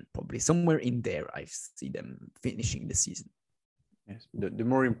 7, probably somewhere in there. I see them finishing the season. Yes, the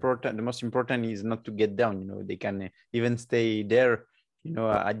most important is not to get down. You know, they can even stay there. You know,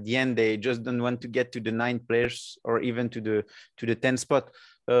 at the end, they just don't want to get to the 9th place or even to the 10th spot.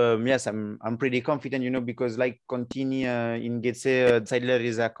 Yes, I'm pretty confident. You know, because like Contini in Getse, Zeidler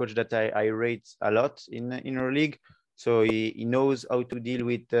is a coach that I rate a lot in our league. So he knows how to deal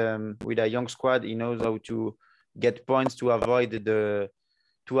with a young squad. He knows how to get points to avoid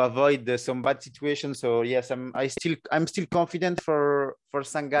some bad situations. So yes, I'm still confident for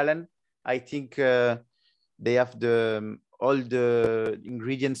St. Gallen. I think they have all the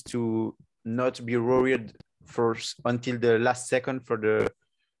ingredients to not be worried until the last second for the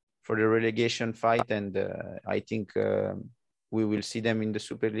relegation fight, and I think we will see them in the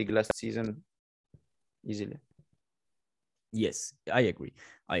Super League last season easily. Yes, I agree.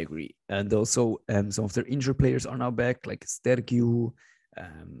 And also, some of their injured players are now back, like Stergiu,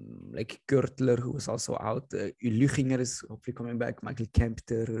 like Görtler, who was also out. Lüchinger is hopefully coming back. Michael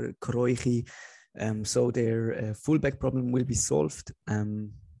Kempter, Kroichi. So their fullback problem will be solved.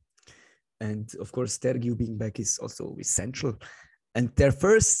 And of course, Stergiu being back is also essential. And their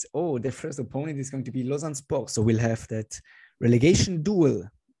first opponent is going to be Lausanne-Sport. So we'll have that relegation duel,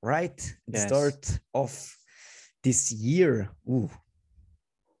 right? At the start of this year. Ooh.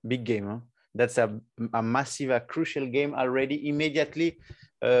 Big game, huh? That's a massive, a crucial game already. Immediately,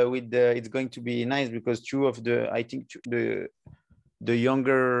 it's going to be nice because the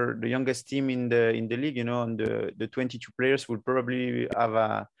youngest team in the league, and the 22 players will probably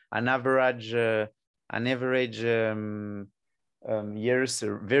have an average years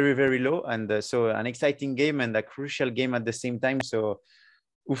very, very low, and so an exciting game and a crucial game at the same time. So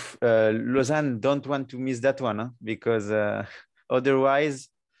Lausanne don't want to miss that one, huh? Because otherwise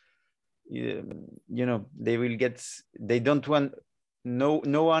they don't want,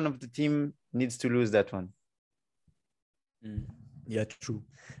 no one of the team needs to lose that one. Yeah, true.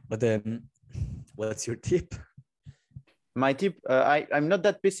 But what's your tip? My tip, I'm not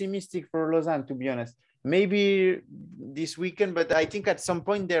that pessimistic for Lausanne, to be honest. Maybe this weekend, but I think at some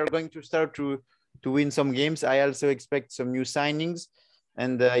point they're going to start to win some games. I also expect some new signings,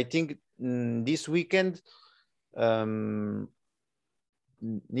 and I think this weekend 0-0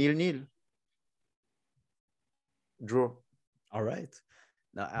 draw. All right.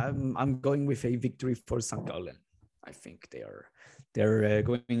 Now I'm going with a victory for St. Gallen. I think they're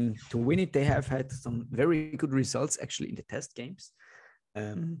going to win it. They have had some very good results actually in the test games.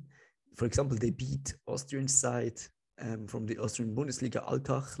 For example, they beat Austrian side from the Austrian Bundesliga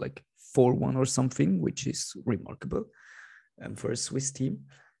Altach like 4-1 or something, which is remarkable for a Swiss team.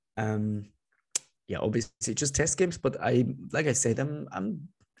 Yeah, obviously just test games, but like I said, I'm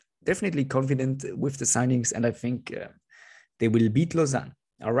definitely confident with the signings, and I think they will beat Lausanne.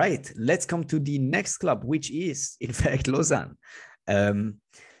 All right, let's come to the next club, which is in fact Lausanne.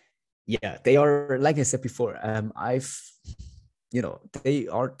 Yeah, they are, like I said before, they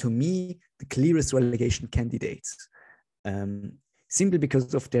are to me the clearest relegation candidates, simply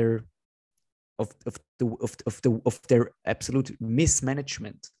because of their absolute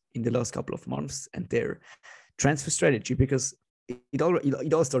mismanagement in the last couple of months and their transfer strategy. Because it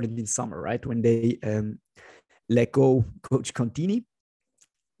all started in summer, right? When they let go Coach Contini,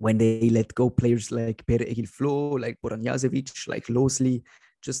 when they let go players like Pere Egil Flo, like Boran Jasevic, like Losley,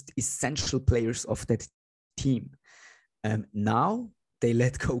 just essential players of that team. Now they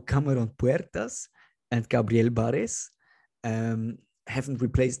let go Cameron Puertas and Gabriel Bares. Haven't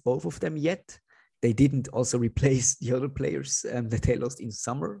replaced both of them yet. They didn't also replace the other players that they lost in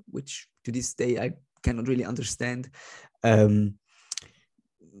summer, which to this day I cannot really understand.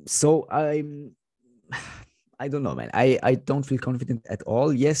 So I don't know, man. I don't feel confident at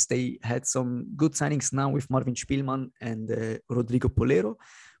all. Yes, they had some good signings now with Marvin Spielmann and Rodrigo Polero.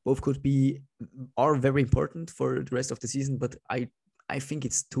 Both are very important for the rest of the season, but I think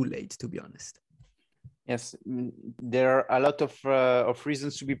it's too late, to be honest. Yes, there are a lot of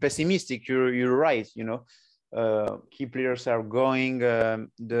reasons to be pessimistic. You're right. Key players are going.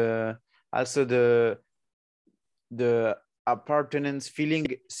 The appartenance feeling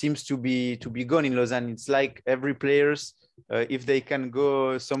seems to be gone in Lausanne. It's like every players, if they can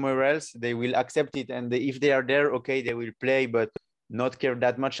go somewhere else, they will accept it, and if they are there, okay, they will play, but not care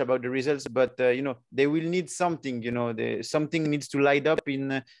that much about the results. But they will need something. Something needs to light up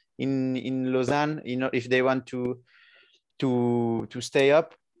in Lausanne. If they want to stay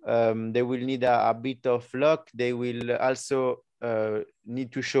up, they will need a bit of luck. They will also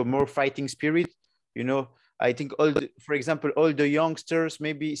need to show more fighting spirit. I think for example, all the youngsters,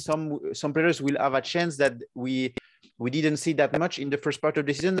 maybe some players will have a chance that we didn't see that much in the first part of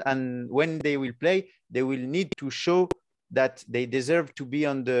the season, and when they will play, they will need to show that they deserve to be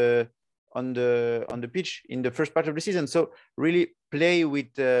on the pitch in the first part of the season. So really play with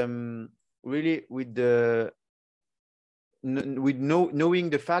knowing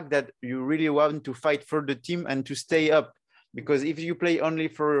the fact that you really want to fight for the team and to stay up, because if you play only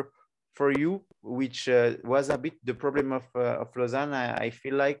for you, which was a bit the problem of Lausanne, I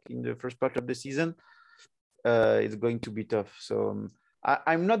feel like in the first part of the season, it's going to be tough. So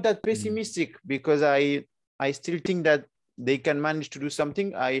I'm not that pessimistic, because I still think that they can manage to do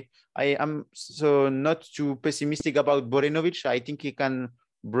something. I am so not too pessimistic about Borenovic. I think he can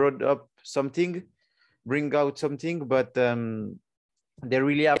bring out something, but they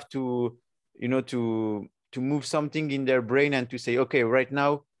really have to, to move something in their brain and to say, okay, right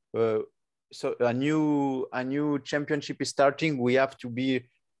now, so a new championship is starting. We have to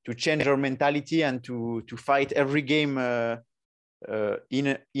change our mentality and to fight every game in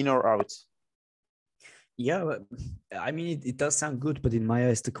or out. Yeah, I mean, it does sound good, but in my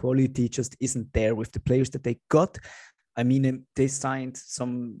eyes, the quality just isn't there with the players that they got. I mean, they signed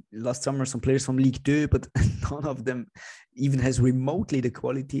last summer some players from Ligue 2, but none of them even has remotely the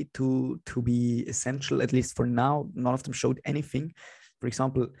quality to be essential, at least for now. None of them showed anything. For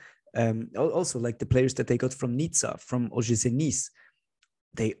example, also like the players that they got from Nizza, from OGC Nice,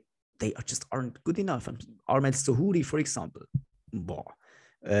 they just aren't good enough. And Ahmed Sohouri, for example,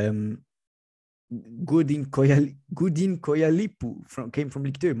 Godin Koyalipu came from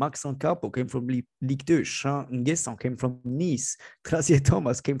Ligue 2. Maxence Capo came from Ligue 2. Jean Nguessan came from Nice. Tracier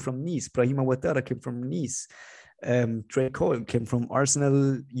Thomas came from Nice. Brahima Ouattara came from Nice. Trey Cole came from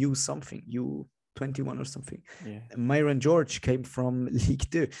Arsenal U21 or something. Yeah. Myron George came from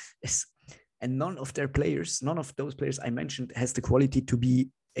Ligue 2. And none of those players I mentioned has the quality to be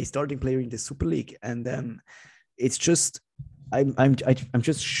a starting player in the Super League. And it's just, I'm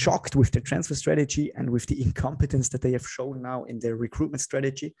just shocked with their transfer strategy and with the incompetence that they have shown now in their recruitment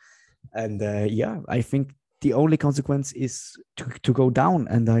strategy. And I think the only consequence is to go down.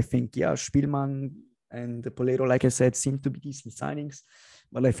 And I think, Spielmann and Polero, like I said, seem to be decent signings.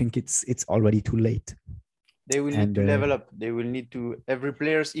 But I think it's already too late. They will need to level up. They will need to, every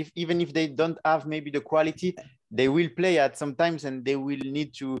players, even if they don't have maybe the quality, they will play at some times and they will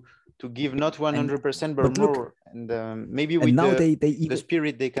need to give not 100%, but more. Look, and maybe with the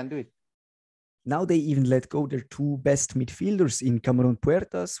spirit, they can do it. Now they even let go their two best midfielders in Cameron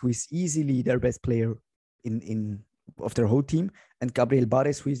Puertas, who is easily their best player of their whole team, and Gabriel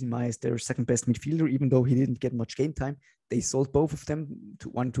Bares, who is in my eyes their second best midfielder, even though he didn't get much game time. They sold both of them,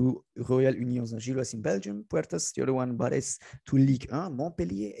 one to Royal Union Saint-Gilloise in Belgium, Puertas, the other one, Bares, to Ligue 1,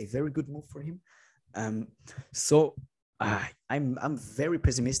 Montpellier, a very good move for him. So I'm very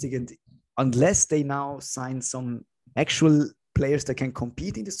pessimistic, and unless they now sign some actual players that can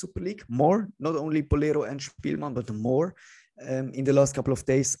compete in the Super League more, not only Polero and Spielmann, but more in the last couple of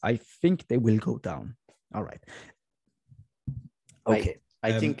days, I think they will go down. All right. Okay.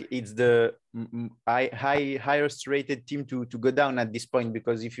 I think it's the highest rated team to go down at this point,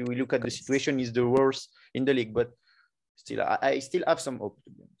 because if you look at the situation, is the worst in the league, but still, I still have some hope.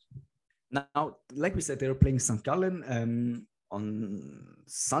 Now, like we said, they're playing St. Gallen on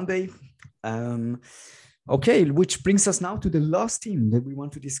Sunday. Okay, which brings us now to the last team that we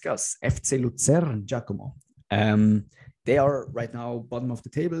want to discuss, FC Luzern, Giacomo. They are right now bottom of the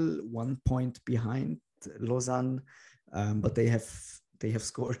table, 1 point behind Lausanne, but they have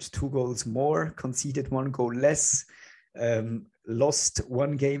scored 2 goals more, conceded 1 goal less, lost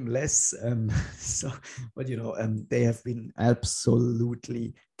 1 game less. But they have been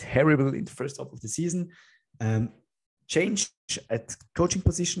absolutely terrible in the first half of the season. Change at coaching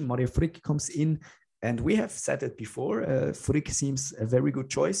position. Mario Frick comes in, and we have said it before. Frick seems a very good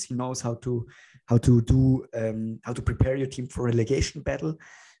choice. He knows how to prepare your team for relegation battle.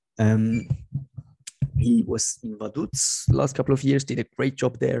 He was in Vaduz last couple of years, did a great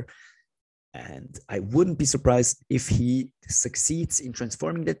job there. And I wouldn't be surprised if he succeeds in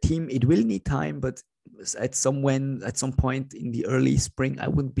transforming the team. It will need time, but at some point in the early spring, I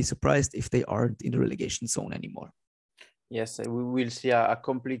wouldn't be surprised if they aren't in the relegation zone anymore. Yes, we will see a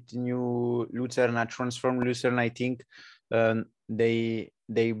complete new Luzern, a transformed Luzern. I think they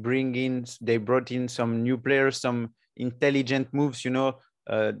brought in some new players, some intelligent moves.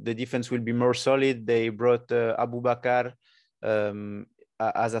 The defense will be more solid. They brought Abubakar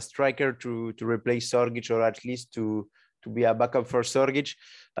as a striker to replace Sorgic, or at least to be a backup for Sorgic.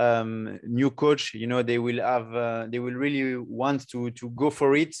 New coach, they will really want to go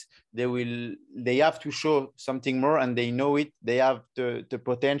for it. They have to show something more, and they know it. They have the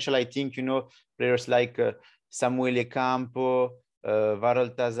potential. I think, players like Samuel Campo,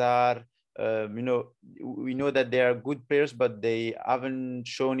 Varel Tazar, we know that they are good players, but they haven't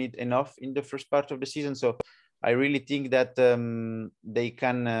shown it enough in the first part of the season. So I really think that they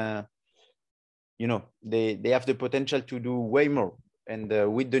can, they have the potential to do way more. And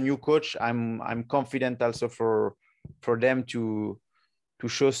with the new coach, I'm confident also for them to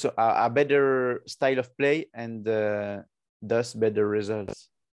show a better style of play, and thus better results.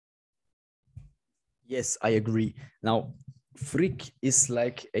 Yes, I agree. Now, Frick is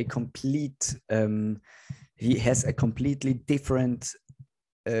like a complete He has a completely different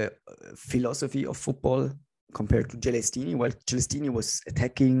philosophy of football compared to Celestini. While Celestini was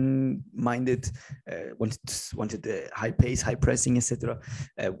attacking minded, wanted high pace, high pressing, etc.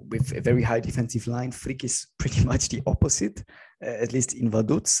 With a very high defensive line. Frick is pretty much the opposite, at least in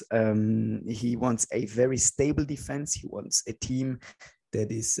Vaduz. He wants a very stable defense. He wants a team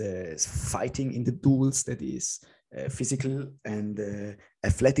that is fighting in the duels, that is physical and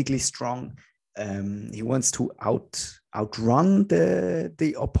athletically strong. He wants to outrun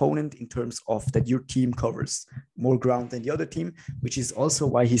the opponent in terms of that your team covers more ground than the other team, which is also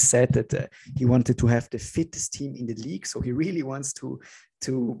why he said that he wanted to have the fittest team in the league. So he really wants to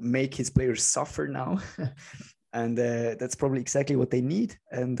make his players suffer now. And that's probably exactly what they need.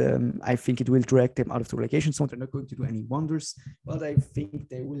 And I think it will drag them out of the relegation zone. They're not going to do any wonders, but I think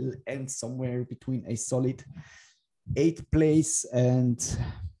they will end somewhere between a solid 8th place and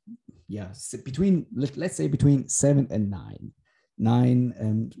between, let's say, between 7 and 9.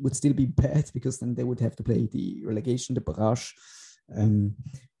 9 would still be bad because then they would have to play the relegation, the barrage,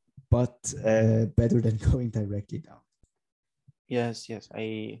 but better than going directly down. Yes.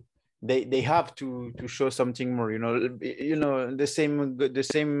 They have to show something more. The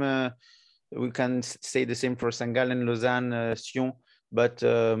same. We can say the same for St. Gallen, Lausanne, Sion. But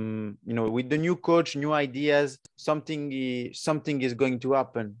with the new coach, new ideas, something is going to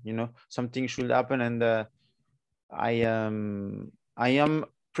happen. Something should happen, and I am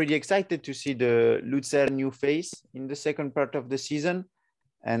pretty excited to see the Luzern new face in the second part of the season,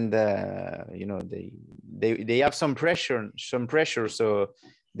 and they have some pressure, so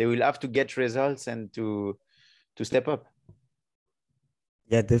they will have to get results and to step up.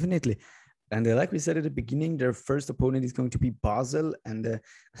 Yeah, definitely. And like we said at the beginning, their first opponent is going to be Basel. And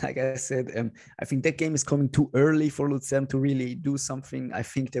like I said, I think that game is coming too early for Luzern to really do something. I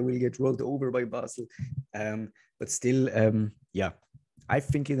think they will get rolled over by Basel. But still, I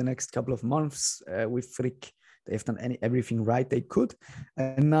think in the next couple of months with Frick, they've done everything right they could.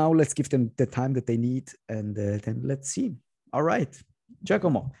 And now let's give them the time that they need. And then let's see. All right,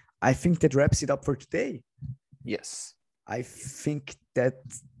 Giacomo, I think that wraps it up for today. Yes. I think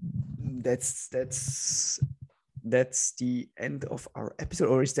that's the end of our episode.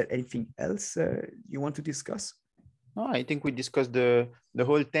 Or is there anything else you want to discuss? No, I think we discussed the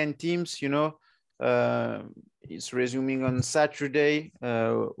whole 10 teams. It's resuming on Saturday.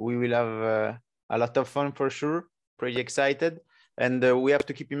 We will have a lot of fun for sure. Pretty excited, and we have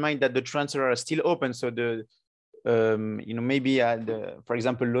to keep in mind that the transfers are still open. So maybe for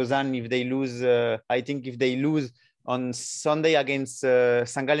example, Lausanne, if they lose, I think if they lose on Sunday against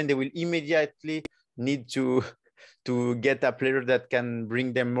St. Gallen, they will immediately need to get a player that can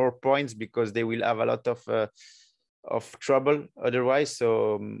bring them more points because they will have a lot of trouble otherwise.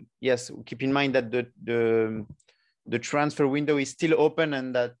 So yes, keep in mind that the transfer window is still open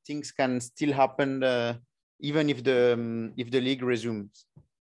and that things can still happen even if the league resumes.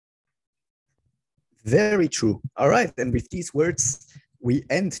 Very true. All right, and with these words, we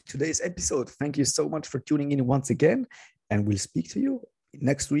end today's episode. Thank you so much for tuning in once again, and we'll speak to you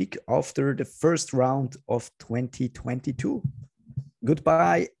next week after the first round of 2022.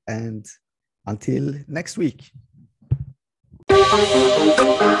 Goodbye, and until next week.